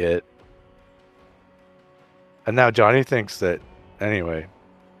like it. And now Johnny thinks that. Anyway,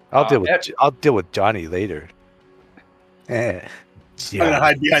 I'll deal with Johnny later. I'm gonna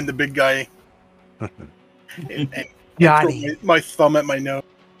hide behind the big guy. and Johnny. throw my thumb at my nose.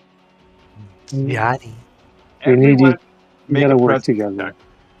 Johnny. We need you. We Make gotta a work presence together. check.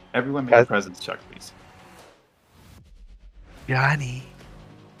 Everyone make a presence check, please. Johnny.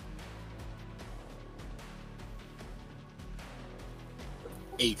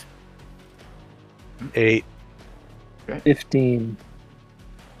 8. 8. 15.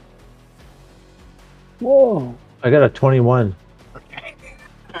 Whoa. I got a 21. Okay.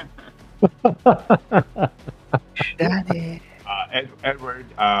 Johnny. Edward,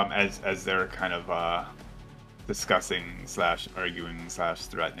 as they're kind of discussing / arguing /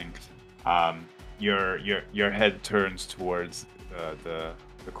 threatening, your head turns towards the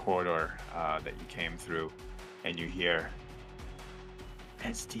corridor that you came through, and you hear,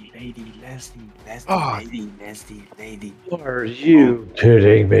 "Nasty lady, nasty lady, nasty lady." Are you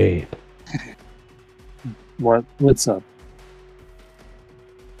kidding me? What's up?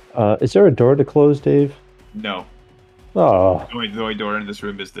 Is there a door to close, Dave? No. Oh, The only door in this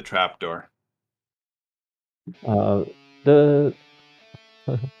room is the trap door. let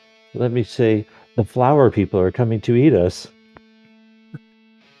me say, the flower people are coming to eat us.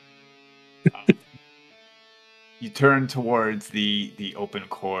 You turn towards the open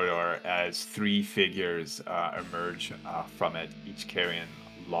corridor as 3 figures emerge from it, each carrying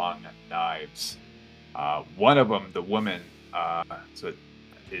long knives. One of them, the woman,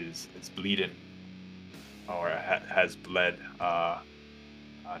 is bleeding or has bled on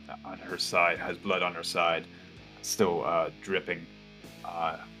her side, has blood on her side, still dripping.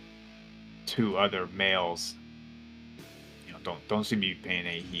 2 other males, don't seem to be paying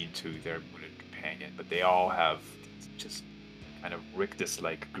any heed to their wounded companion, but they all have just kind of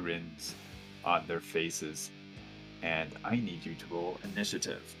rictus-like grins on their faces. And I need you to roll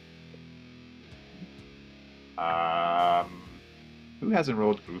initiative. Who hasn't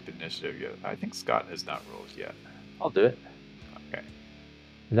rolled group initiative yet? I think Scott has not rolled yet. I'll do it. Okay.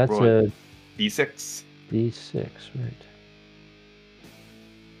 That's Roll a D6. D6, right?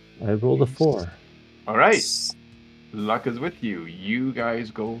 I rolled a 4. All right. Luck is with you. You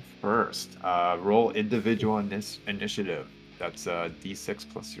guys go first. Roll individual initiative. That's D6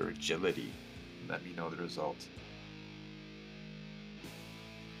 plus your agility. Let me know the result.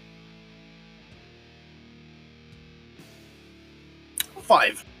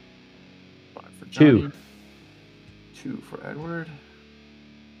 5. 5 for Johnny. 2. 2 for Edward.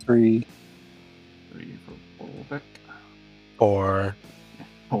 3. 3 for Bolbeck. 4.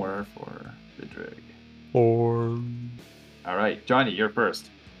 4 for Vidrig. 4. All right, Johnny, you're first.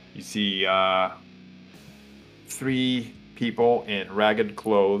 You see 3 people in ragged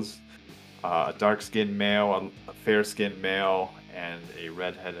clothes, a dark-skinned male, a fair-skinned male, and a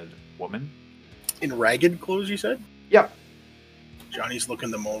red-headed woman. In ragged clothes, you said? Yep. Johnny's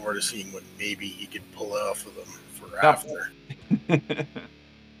looking them over to see what maybe he could pull off of them for No. after.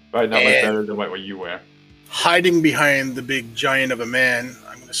 Probably not much better than what you wear. Hiding behind the big giant of a man,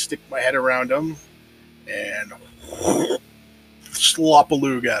 I'm going to stick my head around him and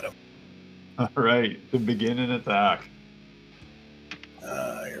slop-a-loog at him. All right, to begin an attack.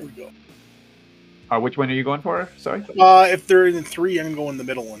 Here we go. Which one are you going for? Sorry? If they're in 3, I'm going to go in the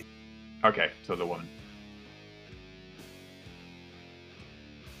middle one. Okay, so the woman.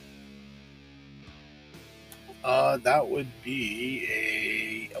 That would be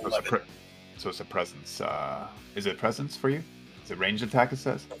a 11. So it's a presence. Is it presence for you? Is it ranged attack, it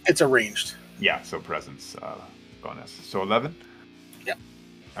says? It's arranged. Yeah, so presence bonus. So 11? Yeah.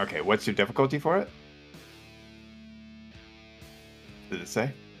 Okay, what's your difficulty for it? Did it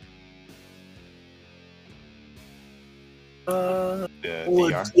say?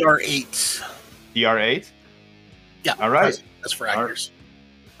 DR8. DR8? Yeah. All right. That's for actors.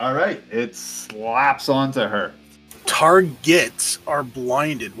 All right. It slaps onto her. Targets are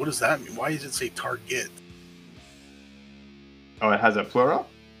blinded. What does that mean? Why does it say target? Oh, it has a plural?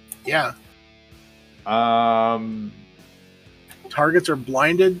 Yeah. Um. Targets are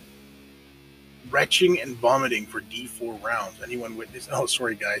blinded, retching, and vomiting for D4 rounds. Anyone witness? Oh,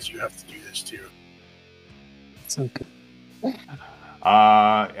 sorry, guys. You have to do this too. It's okay.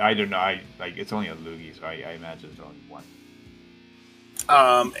 I don't know. It's only a loogie, so I imagine it's only one.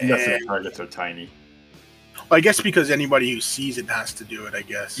 Unless the targets are tiny. I guess because anybody who sees it has to do it, I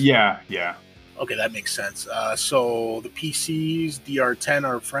guess. Yeah. Okay, that makes sense. So the PCs, DR10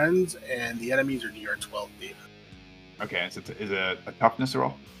 are friends, and the enemies are DR12, David. Okay, so is it a toughness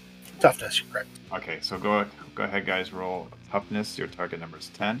roll? Toughness, you're correct. Okay, so go ahead, guys. Roll toughness. Your target number is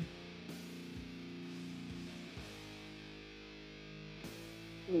 10.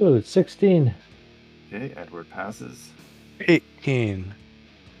 Ooh, 16. Okay, Edward passes. 18.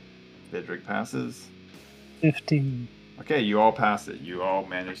 Vidrick passes. 15. Okay, you all pass it. You all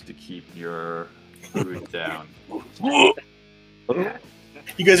managed to keep your food down. You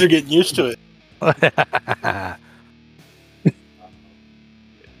guys are getting used to it.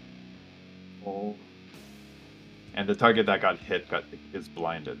 And the target that got hit is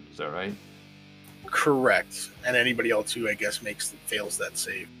blinded. Is that right? Correct. And anybody else who, I guess, fails that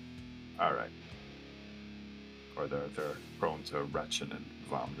save. All right. Or they're prone to retching and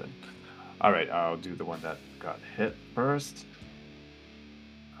vomiting. All right, I'll do the one that got hit first.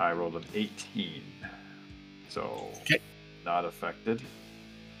 I rolled an 18, so not affected.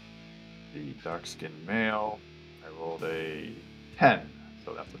 The dark-skinned male, I rolled a 10,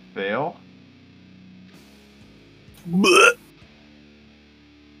 so that's a fail. Blech.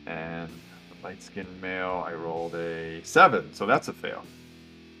 And the light-skinned male, I rolled a 7, so that's a fail.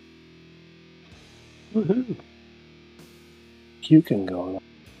 Woohoo! You can go.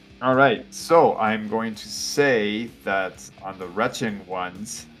 All right, so I'm going to say that on the retching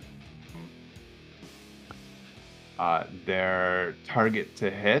ones, their target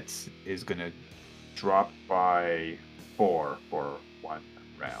to hit is going to drop by 4 for 1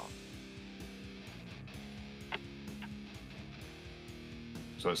 round.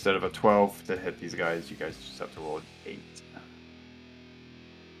 So instead of a 12 to hit these guys, you guys just have to roll an 8.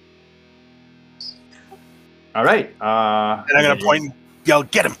 All right. And I'm going to point and yell,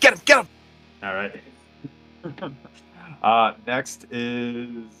 get him, get him, get him! All right. Next is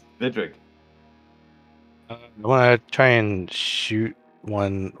Vidrick. I want to try and shoot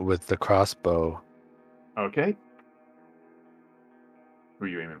one with the crossbow. Okay. Who are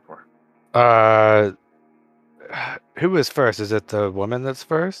you aiming for? Who was first? Is it the woman that's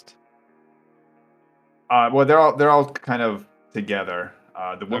first? Well, they're all kind of together.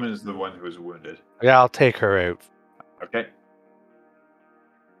 The woman is the one who is wounded. Yeah, I'll take her out. Okay.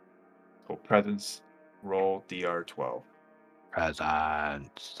 So presence, roll DR12.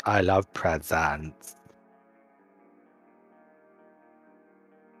 Presents. I love presents.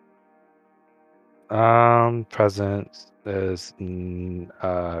 Presents is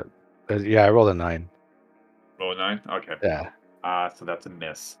yeah, I rolled a 9. Roll a 9. Okay. Yeah. So that's a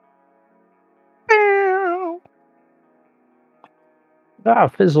miss.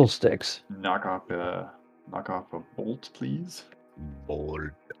 Fizzle sticks. Knock off a bolt, please.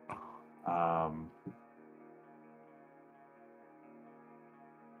 Bold.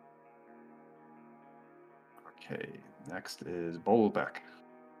 Okay. Next is Bolbeck.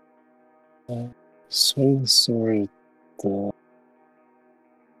 Swing the sword at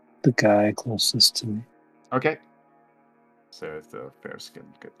the guy closest to me. Okay. So it's the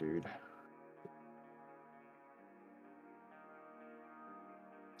fair-skinned good dude.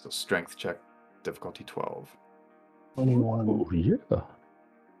 So strength check, difficulty 12. 21. Oh, yeah.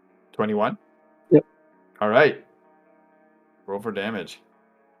 21? Yep. All right. Roll for damage.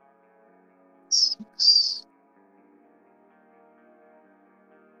 6.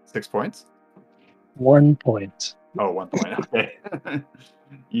 6 points? 1 point. Oh, 1 point. Okay.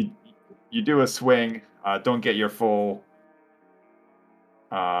 You do a swing. Don't get your full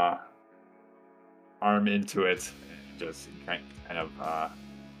arm into it. Just kind of.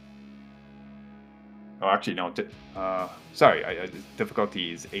 Oh, actually, no. Sorry.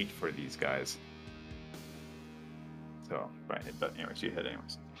 Difficulty is 8 for these guys. So, right. Anyways, you hit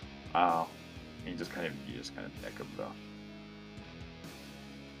anyways. And you just kind of neck him though.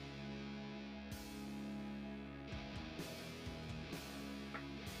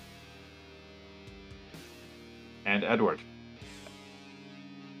 And Edward.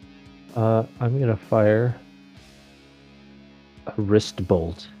 I'm gonna fire a wrist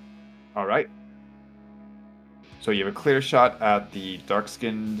bolt. All right. So you have a clear shot at the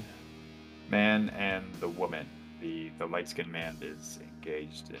dark-skinned man and the woman. The light-skinned man is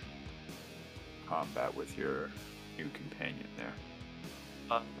engaged in combat with your new companion there.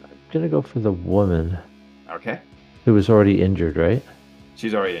 I'm gonna go for the woman. Okay. Who was already injured, right?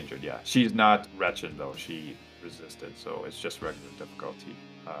 She's already injured, yeah. She's not retching, though. She resisted, so it's just regular difficulty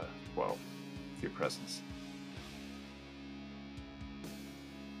 12 with your presence.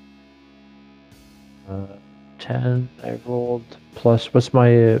 10 I rolled. Plus, what's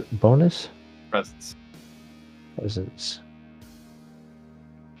my bonus? Presence. Presence.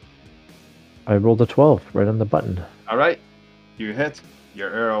 I rolled a 12 right on the button. All right. You hit. Your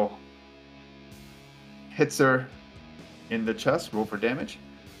arrow hits her in the chest. Roll for damage.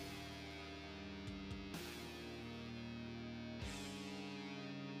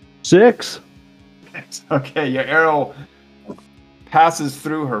 Six. Okay, your arrow passes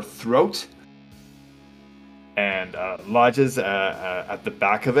through her throat and lodges at the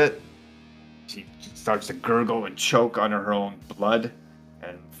back of it. She starts to gurgle and choke on her own blood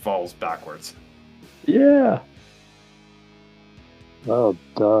and falls backwards. Yeah. Well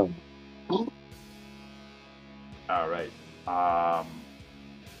done. All right.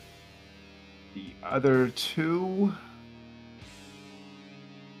 The other two.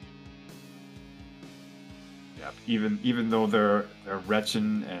 Yep. Even though they're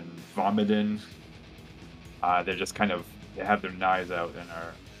retching and vomiting, they're just kind of they have their knives out and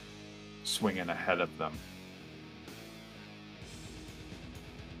are swinging ahead of them.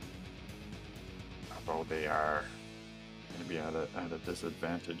 Although they are going to be at a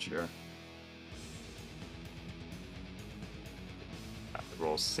disadvantage here.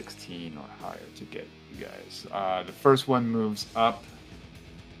 Roll 16 or higher to get you guys. The first one moves up.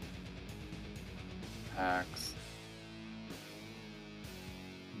 Attacks.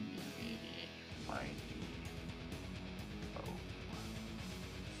 80, 90. Oh.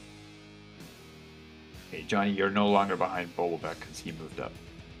 Hey, Johnny, you're no longer behind Bolbeck because he moved up.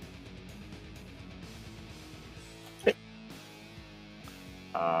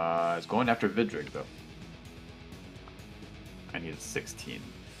 It's going after Vidrig, though. I need a 16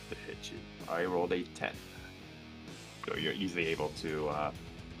 to hit you. I rolled a 10. So you're easily able to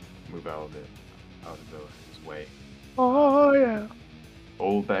move out of his way. Oh, yeah.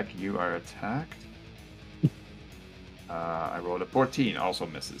 Bolbeck, you are attacked. I rolled a 14, also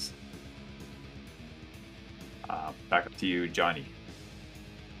misses. Back up to you, Johnny.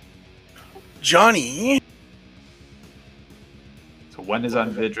 Johnny. So one is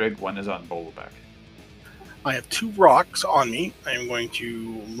on Vidrig, one is on Bolbeck. I have 2 rocks on me. I am going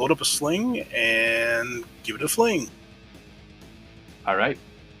to load up a sling and give it a fling. All right.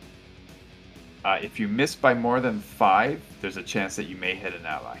 If you miss by more than 5, there's a chance that you may hit an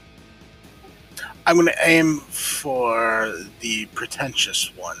ally. I'm going to aim for the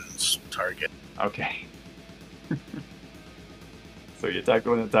pretentious one's target. Okay. So you attack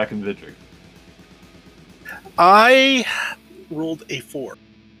one, attacking Vidrig. I rolled a 4.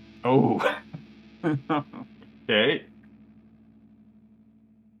 Oh. Okay.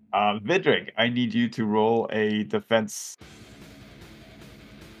 Vidrig, I need you to roll a defense.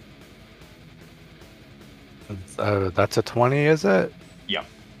 That's a 20, is it? Yeah.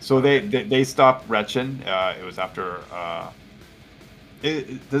 So they stopped retching. It was after.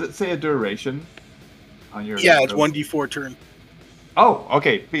 Does it say a duration on your? Yeah, it's 1d4 turn. Oh,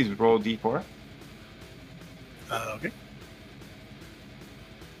 okay. Please roll a d4. Okay.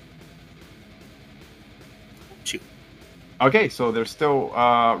 2. Okay, so they're still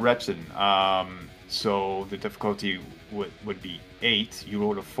retching. So the difficulty would be 8. You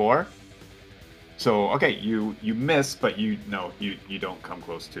rolled a 4. So okay, you miss, but you don't come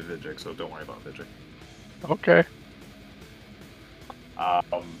close to Vidrig, so don't worry about Vidrig. Okay. All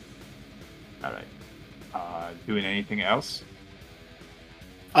right. Doing anything else?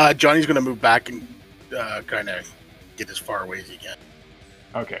 Johnny's going to move back and kind of get as far away as he can.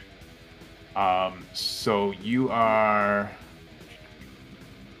 Okay. So you are.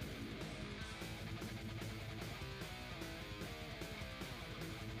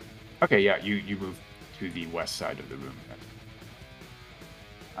 Okay, yeah, you move to the west side of the room,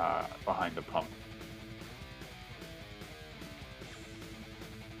 behind the pump.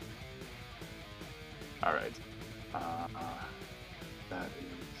 All right. That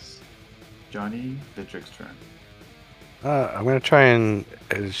is Johnny Vidrig's turn. I'm going to try and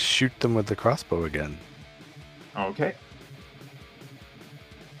shoot them with the crossbow again. Okay.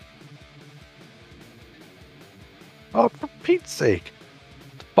 Oh, for Pete's sake.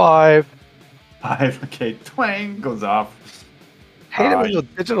 5. 5. Okay, twang goes off. Hate it when the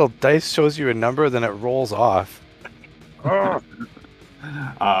digital dice shows you a number, then it rolls off.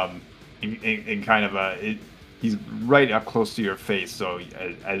 In kind of he's right up close to your face. So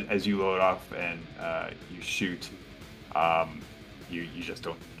as you load off and you shoot, you just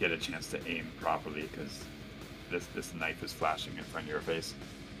don't get a chance to aim properly because this knife is flashing in front of your face.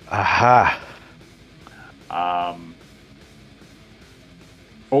 Aha.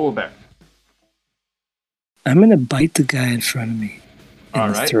 Bolbeck. I'm gonna bite the guy in front of me in All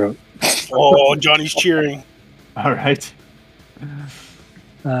the right. throat. Oh, Johnny's cheering. All right.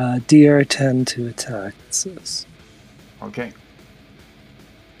 DR10 to attack, it says. Okay.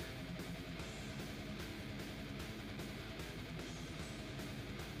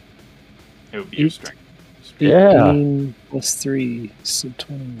 It would be your strength. 18 plus 3, so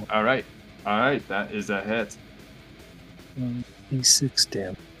 21. All right. All right. That is a hit. E6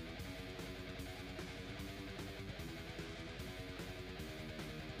 damage.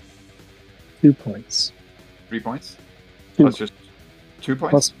 Two points. 3 points. Two. Plus just 2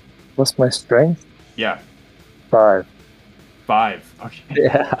 points. Plus my strength? Yeah. 5. 5. Okay.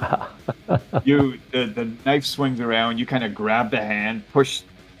 Yeah. The knife swings around. You kind of grab the hand, push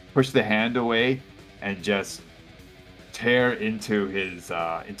the hand away, and just tear into his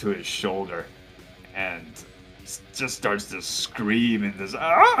shoulder, and he just starts to scream and this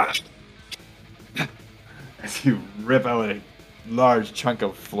as you rip out a large chunk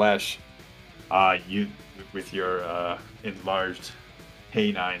of flesh. You with your enlarged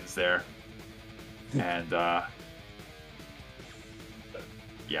canines there, and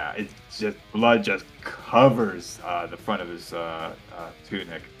yeah, it's just blood just covers the front of his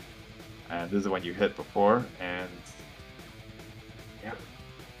tunic. And this is the one you hit before, and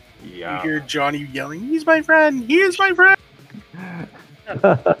yeah. You hear Johnny yelling, "He's my friend! He is my friend!"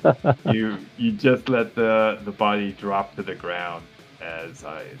 You just let the body drop to the ground as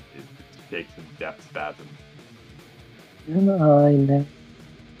it takes in death spasm. Can I now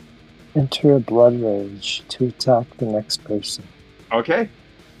enter a blood rage to attack the next person? Okay.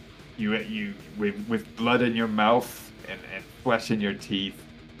 You with blood in your mouth and flesh in your teeth.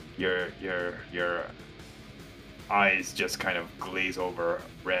 Your eyes just kind of glaze over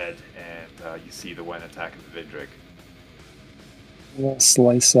red, and you see the one attacking Vidric. I'm going to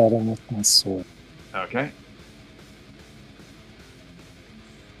slice at him with my sword. Okay.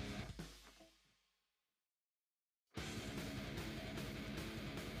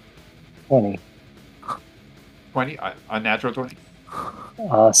 $20. 20? Unnatural 20?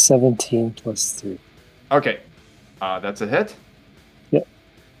 17 plus 3. Okay. That's a hit? Yep.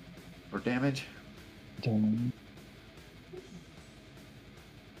 For damage?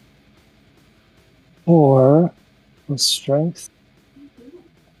 Or plus strength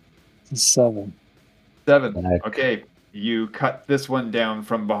is 7. 7. Nice. Okay. You cut this one down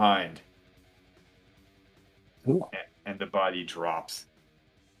from behind. Cool. And the body drops.